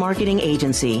full-service marketing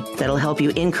agency that'll help you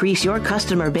increase your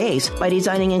customer base by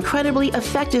designing incredibly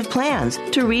effective plans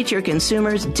to reach your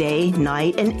consumers day,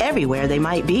 night, and everywhere they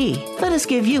might be. Let us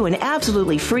give you an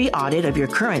absolutely free audit of your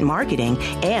current marketing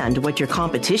and what your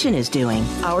competition is doing.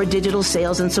 Our digital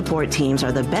sales and support teams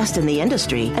are the best in the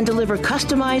industry and deliver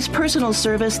customized personal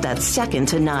service that's second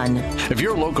to none. If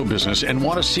you're a local business and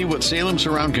want to see what Salem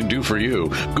Surround can do for you,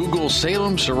 Google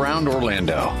Salem Surround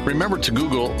Orlando. Remember to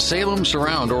Google Salem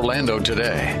Surround Orlando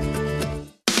today.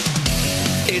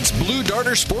 It's Blue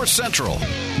Darter Sports Central.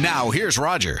 Now, here's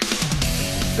Roger.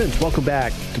 Friends, welcome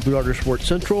back to Blue Darter Sports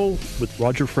Central with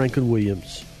Roger Franklin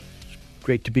Williams.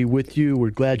 Great to be with you. We're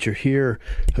glad you're here.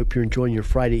 Hope you're enjoying your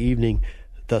Friday evening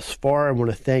thus far. I want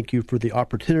to thank you for the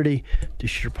opportunity to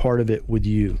share part of it with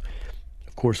you.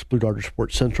 Of course, Blue Darter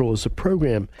Sports Central is a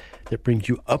program that brings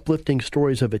you uplifting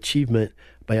stories of achievement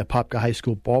by Apopka High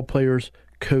School ball players,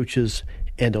 coaches,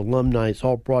 and alumni. It's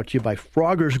all brought to you by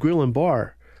Frogger's Grill and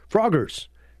Bar. Frogger's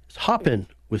is hopping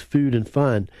with food and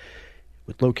fun,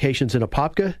 with locations in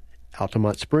Apopka,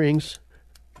 Altamont Springs,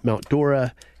 Mount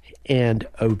Dora, and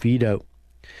Oviedo.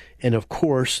 And of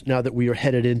course, now that we are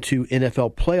headed into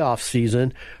NFL playoff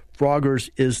season, Frogger's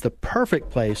is the perfect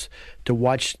place to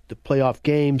watch the playoff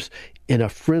games in a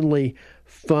friendly,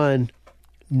 fun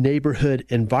neighborhood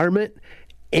environment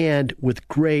and with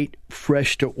great,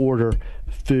 fresh-to-order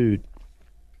food.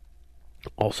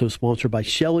 Also sponsored by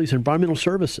Shelley's Environmental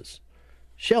Services.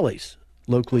 Shelley's,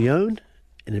 locally owned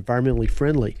and environmentally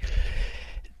friendly.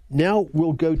 Now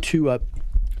we'll go to a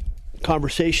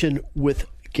conversation with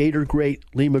Gator great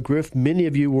Lee McGriff. Many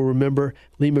of you will remember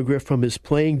Lee McGriff from his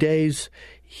playing days.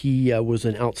 He was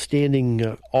an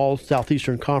outstanding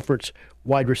all-Southeastern Conference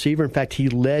wide receiver. In fact, he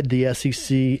led the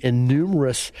SEC in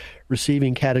numerous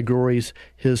receiving categories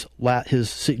his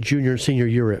junior and senior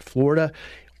year at Florida.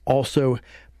 Also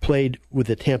played with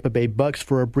the Tampa Bay Bucks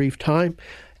for a brief time.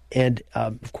 And,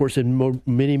 of course, in more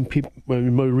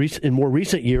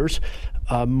recent years,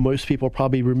 most people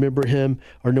probably remember him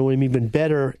or know him even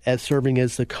better as serving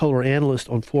as the color analyst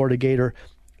on Florida Gator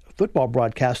football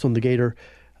broadcast on the Gator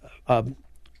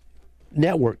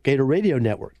network, Gator Radio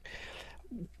Network.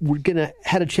 We're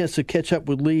had a chance to catch up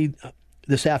with Lee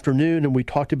this afternoon, and we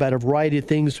talked about a variety of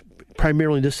things.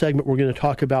 Primarily in this segment, we're going to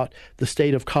talk about the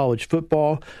state of college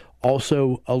football,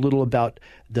 also a little about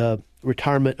the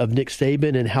retirement of Nick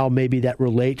Saban and how maybe that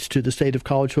relates to the state of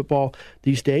college football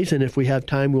these days. And if we have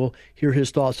time, we'll hear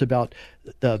his thoughts about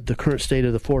the current state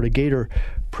of the Florida Gator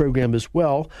program as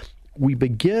well. We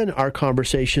begin our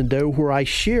conversation, though, where I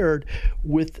shared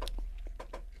with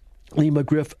Lee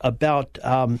McGriff about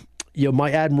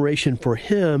my admiration for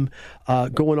him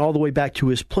going all the way back to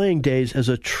his playing days as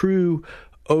a true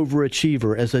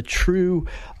overachiever, as a true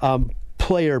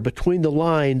player between the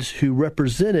lines who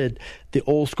represented the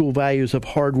old school values of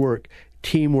hard work,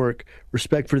 teamwork,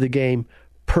 respect for the game,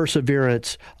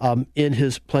 perseverance in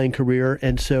his playing career.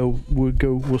 And so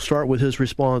we'll start with his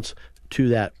response to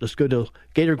that. Let's go to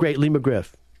Gator great Lee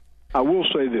McGriff. I will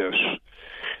say this.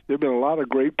 There have been a lot of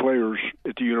great players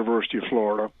at the University of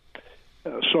Florida,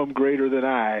 some greater than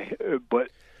I,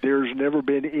 but there's never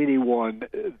been anyone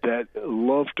that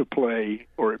loved to play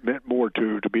or it meant more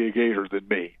to be a Gator than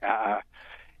me.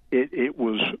 It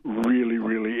was really,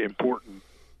 really important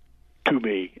to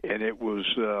me, and it was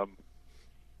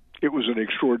an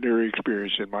extraordinary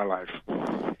experience in my life.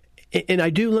 And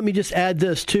let me just add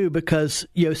this too, because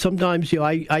sometimes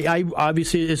I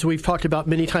obviously, as we've talked about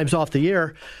many times off the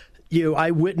air,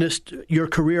 I witnessed your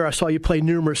career. I saw you play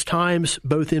numerous times,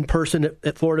 both in person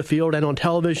at Florida Field and on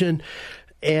television.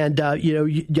 And,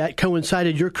 that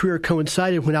coincided, your career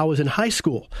coincided when I was in high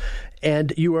school.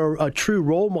 And you were a true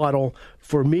role model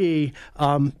for me,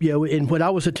 in what I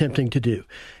was attempting to do.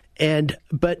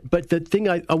 But the thing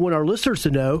I want our listeners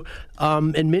to know,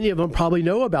 and many of them probably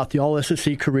know about the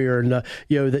All-SEC career and,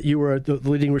 that you were the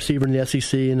leading receiver in the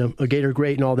SEC and a Gator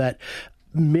great and all that.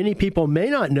 Many people may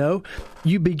not know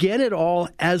you began it all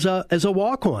as a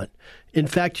walk-on. In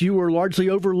fact, you were largely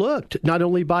overlooked, not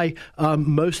only by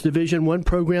most Division I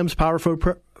programs, Power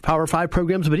 5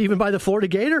 programs, but even by the Florida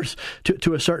Gators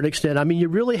to a certain extent. I mean, you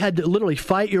really had to literally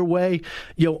fight your way,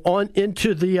 on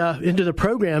into the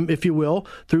program, if you will,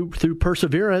 through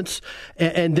perseverance.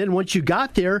 And then once you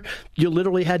got there, you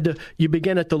literally you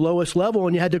began at the lowest level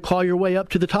and you had to claw your way up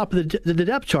to the top of the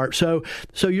depth chart. So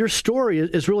your story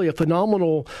is really a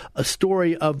phenomenal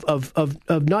story of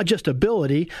not just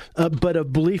ability, but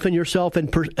of belief in yourself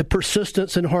and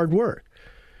persistence and hard work.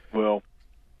 Well,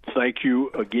 thank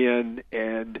you again.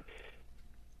 And,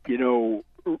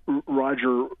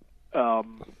 Roger,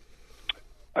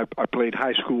 I played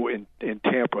high school in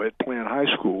Tampa at Plant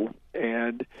High School.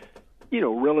 And,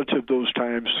 relative to those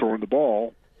times throwing the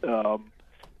ball,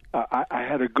 I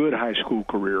had a good high school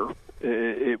career.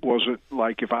 It wasn't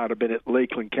like if I'd have been at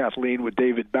Lakeland Kathleen with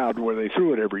David Bowden where they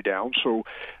threw it every down. So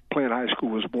Plant High School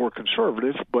was more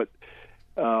conservative. But,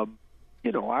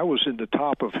 I was in the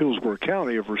top of Hillsborough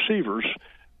County of receivers.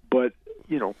 But,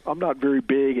 I'm not very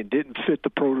big and didn't fit the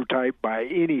prototype by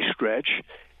any stretch.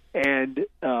 And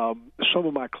some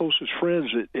of my closest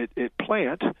friends at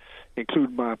Plant,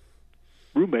 including my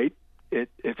roommate, at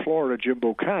Florida,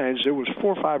 Jimbo Kynes, there was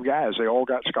 4 or 5 guys. They all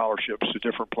got scholarships to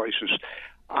different places.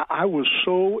 I was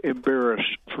so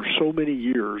embarrassed for so many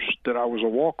years that I was a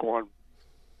walk-on.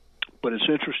 But it's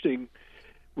interesting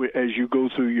as you go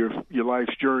through your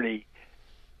life's journey.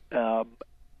 It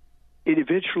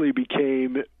eventually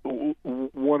became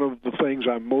one of the things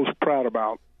I'm most proud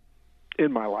about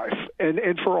in my life,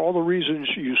 and for all the reasons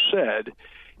you said,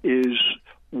 is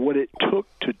what it took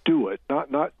to do it.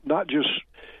 Not just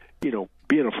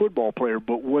being a football player,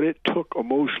 but what it took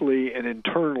emotionally and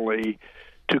internally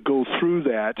to go through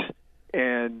that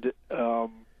and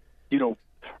earn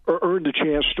the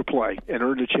chance to play and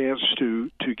earn the chance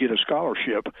to get a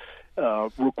scholarship.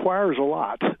 Requires a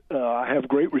lot. I have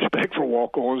great respect for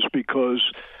walk-ons because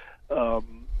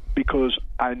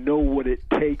I know what it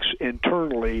takes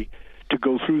internally to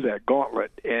go through that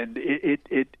gauntlet, and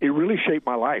it really shaped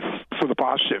my life for the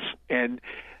positive. And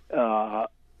I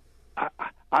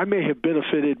may have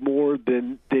benefited more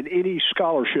than any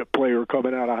scholarship player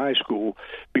coming out of high school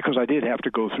because I did have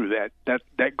to go through that.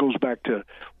 That goes back to,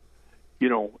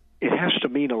 it has to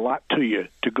mean a lot to you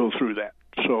to go through that.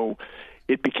 So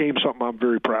it became something I'm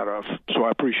very proud of. So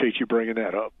I appreciate you bringing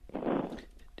that up.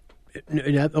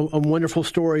 A wonderful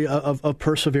story of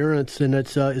perseverance, and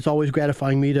it's always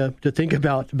gratifying me to think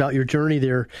about your journey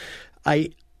there. I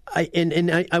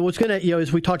was going to,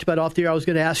 as we talked about off the air, I was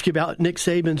going to ask you about Nick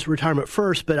Saban's retirement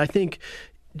first, but I think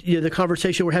the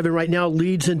conversation we're having right now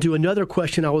leads into another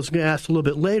question I was going to ask a little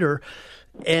bit later,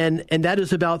 and that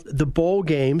is about the bowl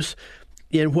games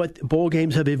and what bowl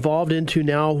games have evolved into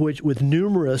now, which with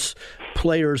numerous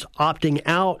players opting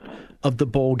out of the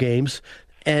bowl games.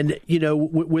 And,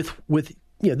 with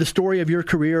the story of your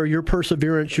career, your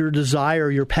perseverance, your desire,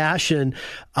 your passion,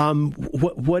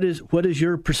 what is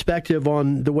your perspective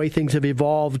on the way things have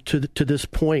evolved to this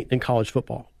point in college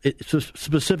football,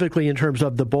 specifically in terms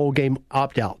of the bowl game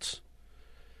opt-outs?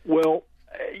 Well,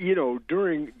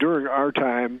 during our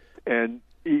time and,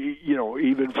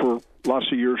 even for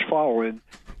lots of years following,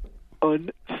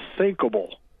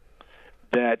 unthinkable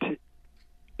that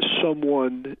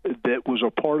someone that was a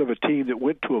part of a team that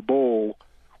went to a bowl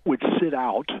would sit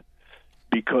out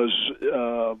because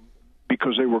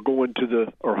they were going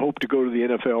to or hope to go to the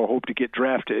NFL, hope to get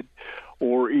drafted,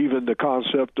 or even the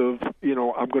concept of,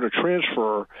 I'm going to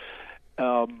transfer.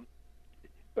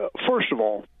 First of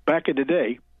all, back in the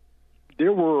day,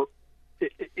 there were,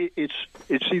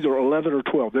 it's either 11 or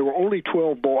 12. There were only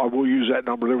 12 bowls. I will use that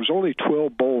number. There was only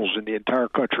 12 bowls in the entire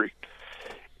country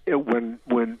when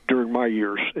during my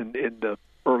years in the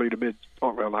early to mid,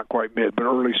 well, not quite mid, but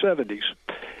early 70s.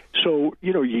 So,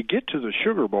 you get to the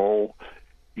Sugar Bowl,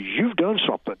 you've done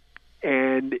something.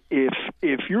 And if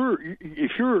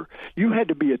you had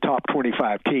to be a top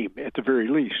 25 team at the very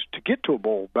least to get to a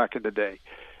bowl back in the day.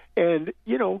 And,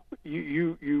 you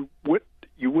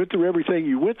went through everything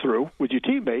you went through with your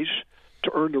teammates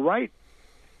to earn the right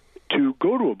to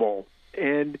go to a bowl.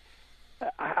 And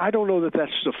I don't know that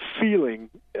that's the feeling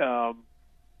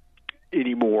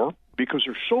anymore, because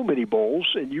there's so many bowls,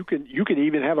 and you can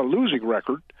even have a losing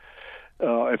record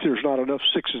if there's not enough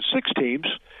 6-6 teams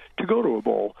to go to a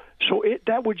bowl. So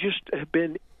that would just have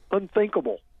been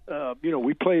unthinkable.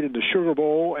 We played in the Sugar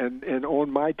Bowl, and on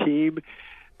my team,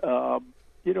 Glenn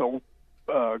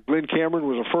Cameron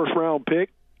was a first-round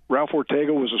pick. Ralph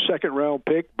Ortega was a second-round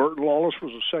pick. Burton Lawless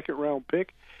was a second-round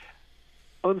pick.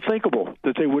 Unthinkable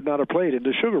that they would not have played in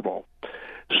the Sugar Bowl.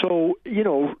 So,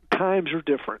 times are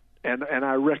different, and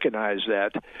I recognize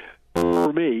that.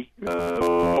 For me,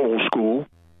 old school,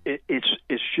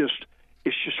 it's just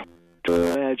to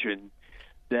imagine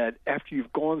that after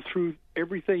you've gone through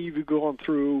everything you've gone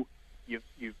through,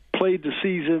 you've played the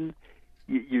season,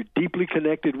 you're deeply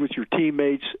connected with your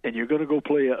teammates, and you're going to go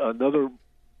play another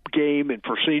game, and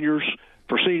for seniors,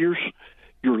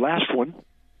 your last one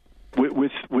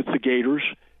with the Gators,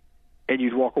 and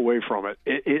you'd walk away from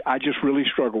it. I just really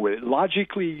struggle with it.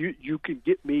 Logically, you can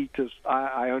get me to,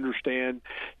 I understand,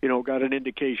 got an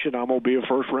indication I'm going to be a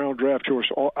first-round draft choice.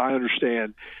 I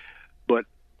understand. But,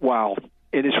 wow.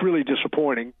 And it's really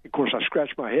disappointing. Of course, I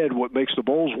scratch my head what makes the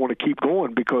Bowls want to keep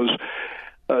going, because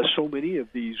so many of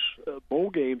these bowl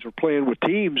games are playing with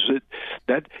teams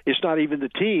that it's not even the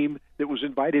team that was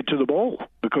invited to the bowl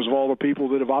because of all the people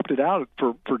that have opted out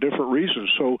for different reasons.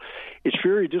 So it's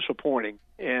very disappointing.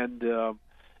 And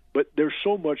but there's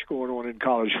so much going on in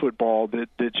college football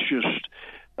that's just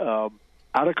out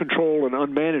of control and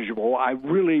unmanageable. I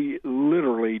really,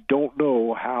 literally don't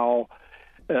know how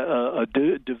a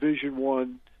Division I,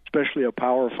 especially a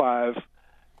Power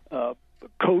 5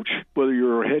 coach, whether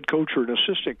you're a head coach or an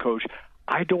assistant coach,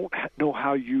 I don't know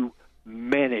how you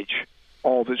manage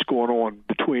all that's going on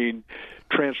between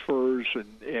transfers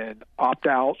and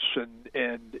opt-outs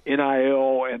and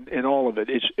NIL and all of it.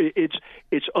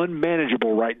 It's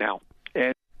unmanageable right now.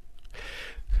 And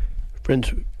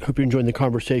friends, hope you're enjoying the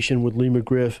conversation with Lee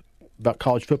McGriff about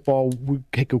college football. We'll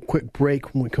take a quick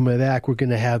break. When we come back, we're going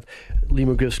to have Lee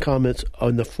McGriff's comments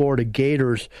on the Florida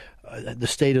Gators, the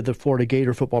state of the Florida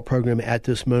Gator football program at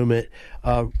this moment.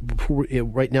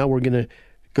 Right now, we're going to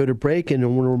go to break, and I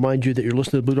want to remind you that you're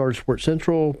listening to Blue Darter Sports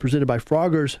Central, presented by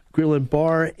Frogger's Grill and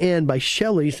Bar and by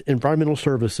Shelley's Environmental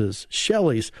Services.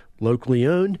 Shelley's, locally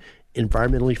owned,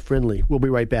 environmentally friendly. We'll be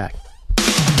right back.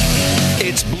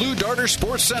 It's Blue Darter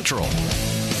Sports Central.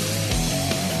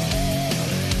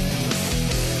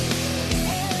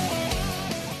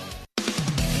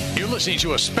 You're listening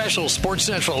to a special Sports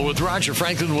Central with Roger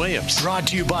Franklin Williams. Brought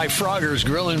to you by Frogger's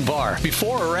Grill and Bar.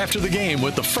 Before or after the game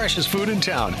with the freshest food in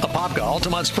town. Apopka,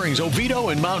 Altamont Springs, Oviedo,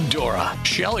 and Mount Dora.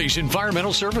 Shelley's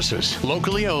Environmental Services.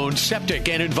 Locally owned septic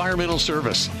and environmental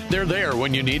service. They're there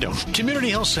when you need them. Community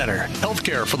Health Center.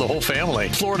 Healthcare for the whole family.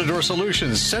 Florida Door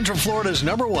Solutions. Central Florida's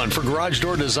 #1 for garage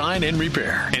door design and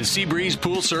repair. And Seabreeze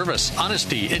Pool Service.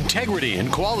 Honesty, integrity,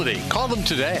 and quality. Call them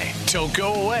today. Don't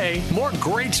go away. More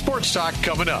great sports talk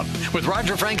coming up with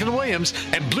Roger Franklin Williams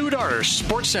and Blue Darter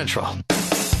Sports Central.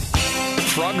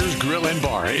 Frogger's Grill and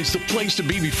Bar is the place to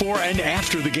be before and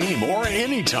after the game or at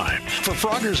any time for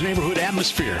Frogger's neighborhood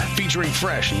atmosphere, featuring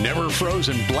fresh, never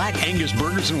frozen Black Angus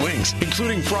burgers and wings,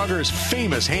 including Frogger's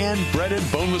famous hand-breaded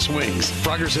boneless wings.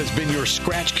 Frogger's has been your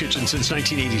scratch kitchen since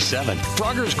 1987.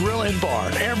 Frogger's Grill and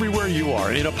Bar, everywhere you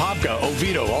are in Apopka,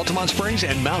 Oviedo, Altamont Springs,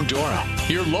 and Mount Dora.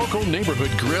 Your local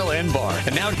neighborhood grill and bar,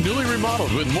 and now newly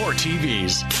remodeled with more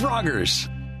TVs. Frogger's.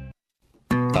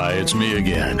 Hi, it's me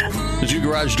again. Does your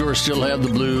garage door still have the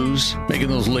blues? Making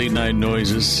those late night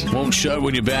noises? Won't shut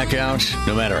when you back out,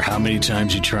 no matter how many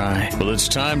times you try? Well, it's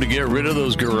time to get rid of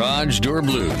those garage door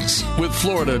blues with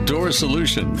Florida Door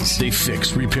Solutions. They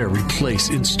fix, repair, replace,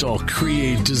 install,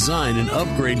 create, design, and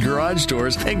upgrade garage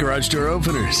doors and garage door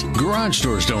openers. Garage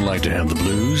doors don't like to have the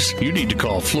blues. You need to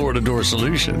call Florida Door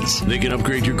Solutions. They can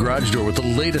upgrade your garage door with the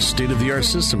latest state-of-the-art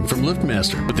system from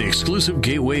LiftMaster with the exclusive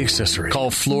gateway accessory.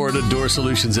 Call Florida Door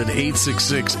Solutions at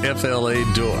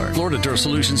 866-FLA-DOOR. Florida Door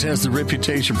Solutions has the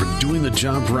reputation for doing the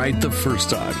job right the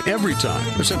first time, every time.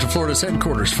 They're Central Florida's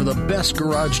headquarters for the best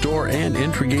garage door and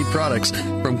entry gate products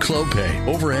from Clopay,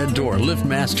 Overhead Door,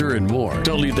 LiftMaster, and more.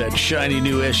 Don't leave that shiny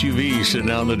new SUV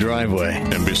sitting out in the driveway.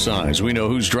 And besides, we know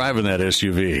who's driving that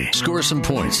SUV. Score some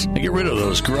points and get rid of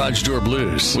those garage door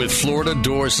blues with Florida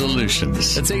Door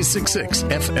Solutions. That's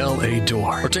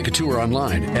 866-FLA-DOOR. Or take a tour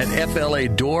online at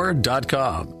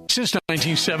FLADoor.com. Since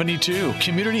 1972,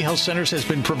 Community Health Centers has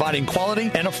been providing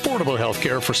quality and affordable health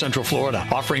care for Central Florida,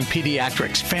 offering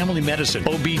pediatrics, family medicine,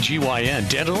 OB/GYN,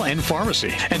 dental, and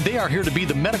pharmacy. And they are here to be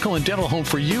the medical and dental home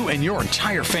for you and your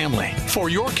entire family. For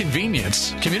your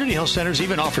convenience, Community Health Centers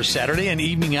even offers Saturday and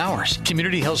evening hours.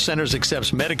 Community Health Centers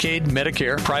accepts Medicaid,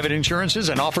 Medicare, private insurances,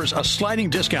 and offers a sliding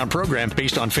discount program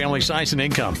based on family size and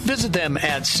income. Visit them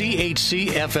at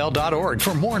chcfl.org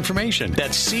for more information.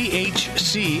 That's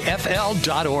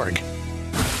chcfl.org.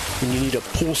 When you need a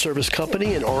pool service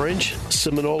company in Orange,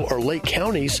 Seminole, or Lake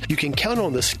counties, you can count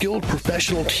on the skilled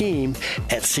professional team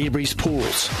at Seabreeze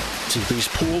Pools. Seabreeze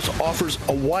Pools offers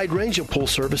a wide range of pool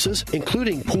services,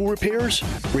 including pool repairs,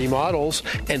 remodels,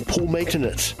 and pool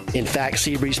maintenance. In fact,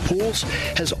 Seabreeze Pools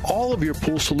has all of your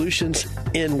pool solutions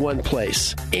in one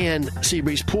place. And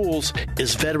Seabreeze Pools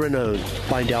is veteran-owned.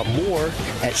 Find out more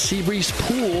at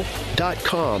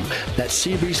seabreezepool.com. That's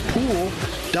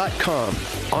seabreezepool.com.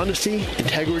 Honesty,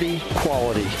 integrity,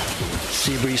 quality.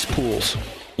 Seabreeze Pools.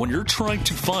 When you're trying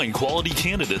to find quality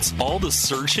candidates, all the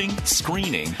searching,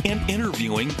 screening, and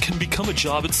interviewing can become a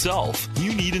job itself.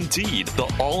 You need Indeed, the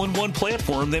all-in-one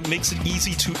platform that makes it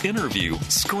easy to interview,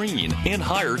 screen, and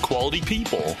hire quality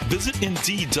people. Visit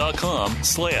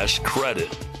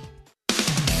Indeed.com/credit.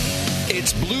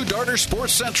 It's Blue Darter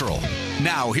Sports Central.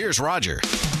 Now, here's Roger.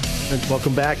 And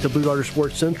welcome back to Blue Darter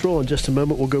Sports Central. In just a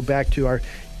moment, we'll go back to our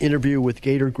interview with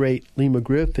Gator great Lee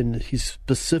McGriff, and he's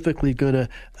specifically going to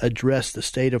address the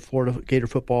state of Florida Gator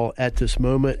football at this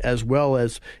moment, as well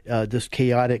as this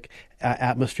chaotic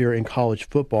atmosphere in college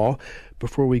football.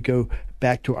 Before we go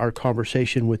back to our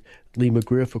conversation with Lee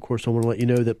McGriff, of course, I want to let you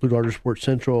know that Blue Darter Sports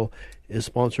Central is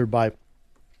sponsored by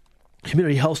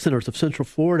Community Health Centers of Central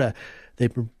Florida.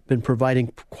 They've been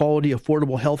providing quality,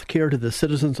 affordable health care to the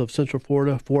citizens of Central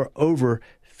Florida for over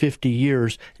 50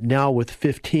 years, now with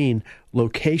 15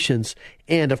 locations,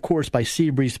 and of course by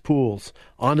Seabreeze Pools.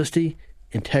 Honesty,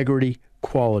 integrity,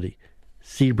 quality.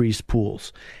 Seabreeze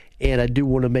Pools. And I do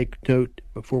want to make note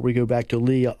before we go back to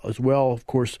Lee as well, of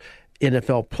course,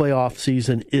 NFL playoff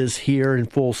season is here in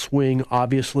full swing,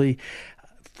 obviously.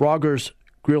 Frogger's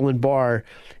Grill and Bar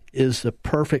is the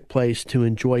perfect place to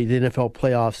enjoy the NFL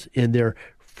playoffs in their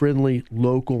friendly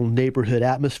local neighborhood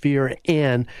atmosphere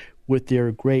and with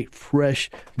their great fresh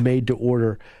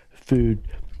made-to-order food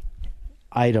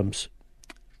items.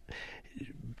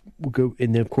 We'll go,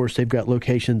 and then, of course, they've got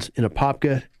locations in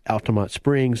Apopka, Altamont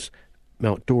Springs,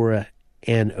 Mount Dora,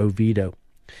 and Oviedo.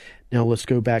 Now let's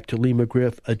go back to Lee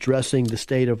McGriff addressing the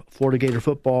state of Florida Gator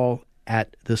football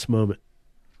at this moment.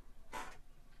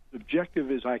 Objective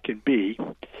as I can be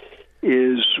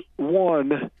is,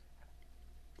 one,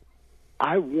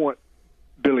 I want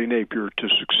Billy Napier to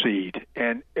succeed.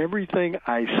 And everything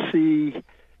I see,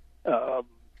 the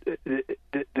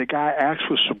guy acts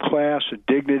with some class and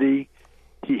dignity.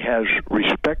 He has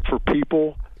respect for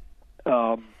people.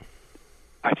 I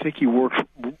think he works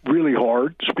really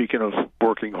hard, speaking of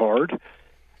working hard.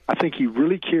 I think he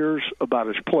really cares about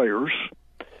his players.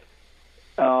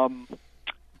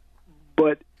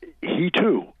 But he,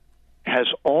 too, has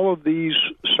all of these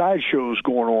sideshows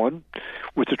going on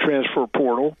with the transfer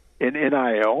portal and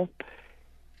NIL.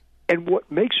 And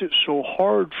what makes it so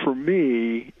hard for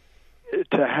me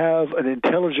to have an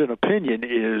intelligent opinion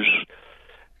is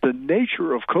the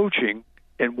nature of coaching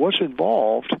and what's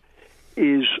involved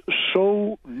is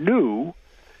so new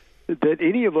that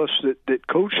any of us that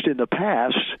coached in the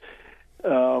past,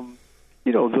 the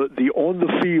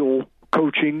on-the-field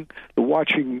coaching, the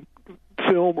watching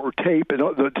film or tape, and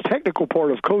the technical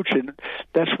part of coaching,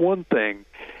 that's one thing.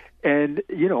 And,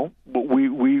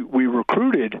 we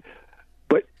recruited,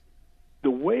 but the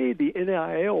way the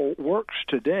NIL works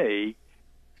today,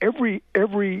 every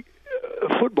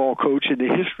football coach in the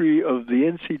history of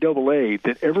the NCAA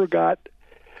that ever got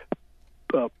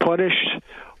punished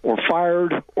or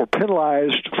fired or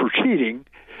penalized for cheating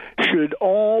should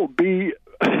all be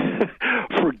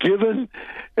forgiven,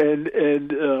 and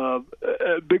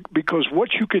because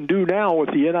what you can do now with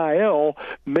the NIL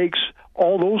makes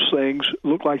all those things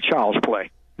look like child's play.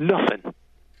 Nothing.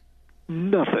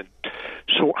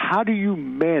 So how do you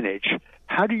manage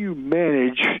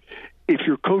if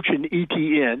you're coaching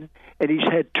ETN, and he's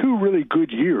had 2 really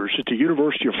good years at the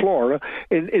University of Florida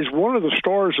and is one of the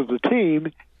stars of the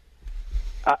team?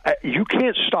 You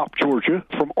can't stop Georgia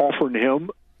from offering him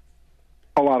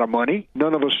a lot of money.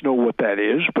 None of us know what that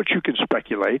is, but you can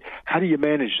speculate. How do you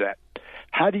manage that?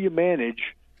 How do you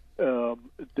manage that,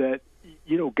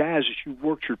 guys that you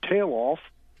worked your tail off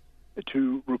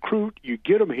to recruit, you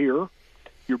get them here,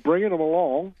 you're bringing them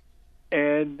along,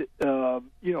 and, the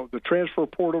transfer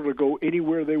portal to go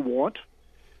anywhere they want.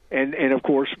 And of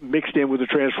course, mixed in with the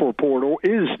transfer portal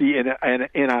is the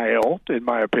NIL, in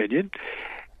my opinion.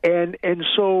 And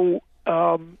so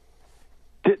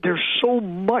there's so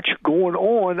much going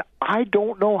on, I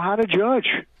don't know how to judge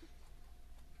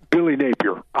Billy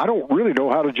Napier. I don't really know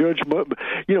how to judge.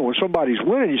 When somebody's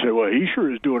winning, you say, well, he sure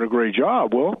is doing a great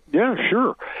job. Well, yeah,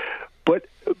 sure. But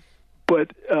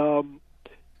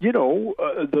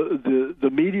the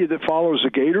media that follows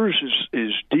the Gators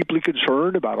is deeply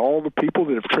concerned about all the people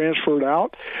that have transferred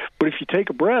out. But if you take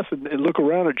a breath and look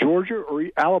around at Georgia or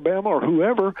Alabama or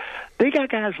whoever, they got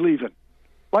guys leaving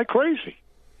like crazy,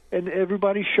 and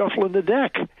everybody's shuffling the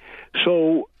deck.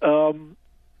 So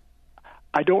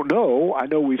I don't know. I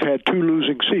know we've had 2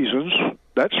 losing seasons.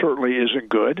 That certainly isn't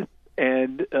good,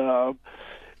 and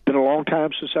been a long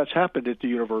time since that's happened at the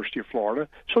University of Florida.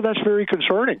 So that's very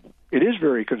concerning. It is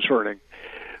very concerning.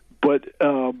 But,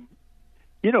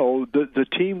 the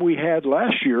team we had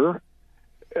last year,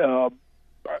 unlike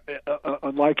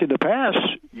in the past,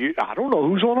 I don't know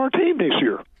who's on our team this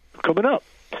year coming up.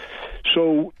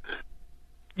 So,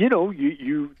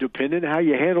 you depending on how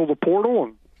you handle the portal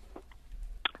and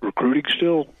recruiting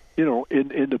still,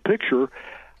 in the picture,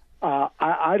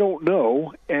 I don't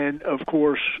know. And, of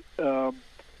course,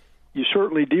 you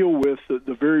certainly deal with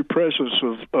the very presence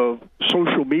of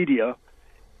social media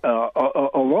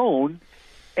alone,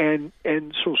 and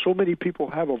so many people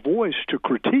have a voice to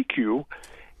critique you.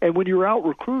 And when you're out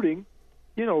recruiting,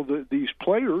 these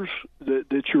players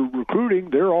that you're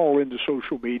recruiting, they're all into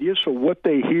social media. So what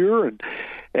they hear and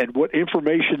what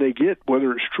information they get,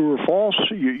 whether it's true or false,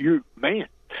 you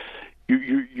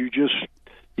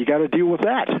got to deal with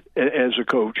that as a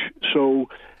coach. So.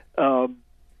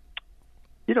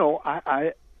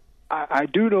 I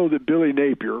do know that Billy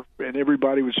Napier, and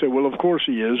everybody would say, well, of course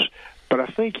he is, but I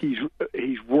think he's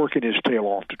working his tail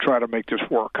off to try to make this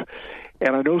work.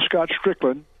 And I know Scott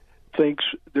Strickland thinks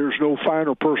there's no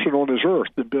finer person on this earth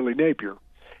than Billy Napier,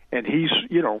 and he's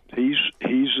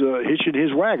hitching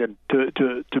his wagon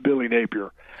to Billy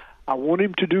Napier. I want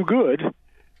him to do good,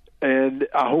 and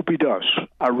I hope he does.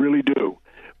 I really do.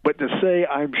 But to say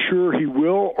I'm sure he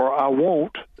will or I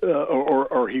won't,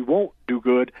 or he won't do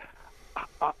good,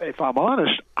 if I'm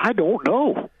honest, I don't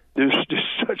know. There's just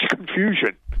such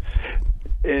confusion.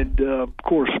 And, of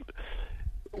course,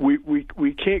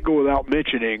 we can't go without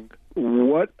mentioning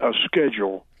what a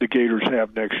schedule the Gators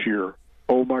have next year.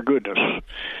 Oh, my goodness.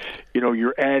 You know,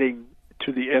 you're adding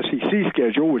to the SEC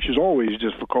schedule, which is always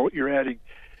difficult. You're adding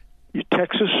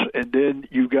Texas, and then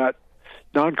you've got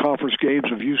non-conference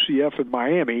games of UCF and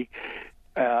Miami.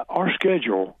 Our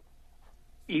schedule,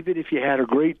 even if you had a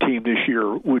great team this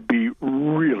year, would be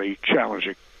really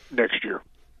challenging next year.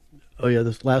 Oh, yeah,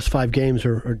 the last 5 games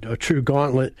are a true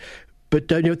gauntlet. But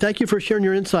thank you for sharing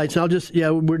your insights. And I'll just,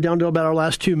 we're down to about our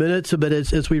last 2 minutes. But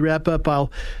as we wrap up,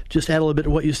 I'll just add a little bit to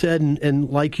what you said. And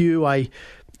like you, I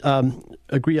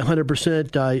agree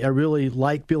 100%. I really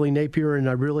like Billy Napier, and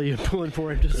I really am pulling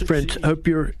for him to succeed. Friends, hope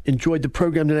you enjoyed the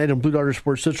program tonight on Blue Darter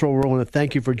Sports Central. We want to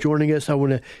thank you for joining us.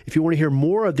 If you want to hear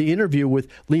more of the interview with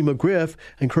Lee McGriff,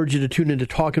 I encourage you to tune into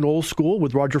Talking Old School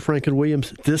with Roger Franklin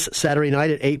Williams this Saturday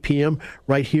night at 8 p.m.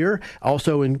 right here. I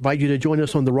also invite you to join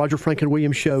us on the Roger Franklin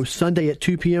Williams Show Sunday at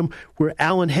 2 p.m., where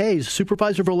Alan Hayes,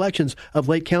 Supervisor of Elections of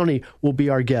Lake County, will be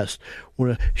our guest. I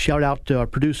want to shout out to our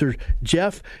producer,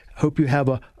 Jeff. Hope you have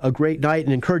a great night,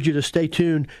 and encourage you to stay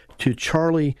tuned to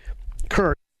Charlie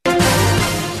Kirk.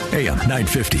 AM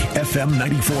 950, FM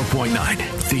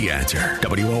 94.9. The Answer.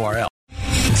 WORL.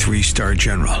 3-star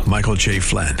General Michael J.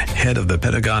 Flynn, head of the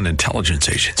Pentagon Intelligence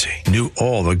Agency, knew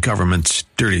all the government's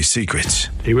dirty secrets.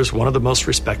 He was one of the most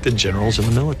respected generals in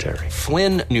the military.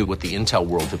 Flynn knew what the intel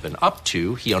world had been up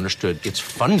to. He understood its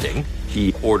funding.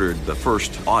 He ordered the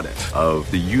first audit of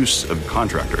the use of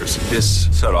contractors. This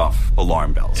set off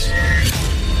alarm bells.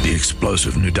 The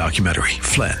explosive new documentary,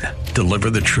 Flynn,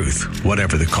 Deliver the Truth,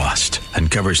 Whatever the Cost,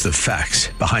 uncovers the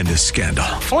facts behind this scandal.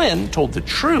 Flynn told the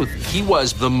truth. He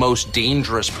was the most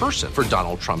dangerous person for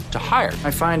Donald Trump to hire. I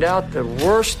find out the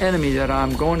worst enemy that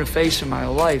I'm going to face in my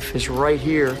life is right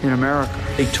here in America.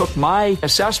 They took my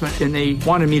assessment and they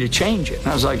wanted me to change it. And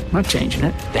I was like, I'm not changing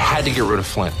it. They had to get rid of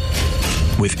Flynn.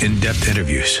 With in-depth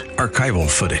interviews, archival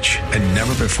footage, and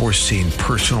never-before-seen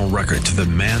personal records of the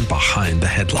man behind the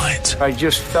headlines. I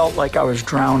just felt like I was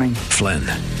drowning. Flynn,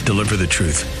 Deliver the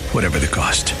Truth, Whatever the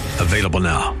Cost. Available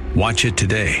now. Watch it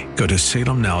today. Go to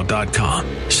salemnow.com.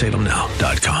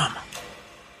 salemnow.com.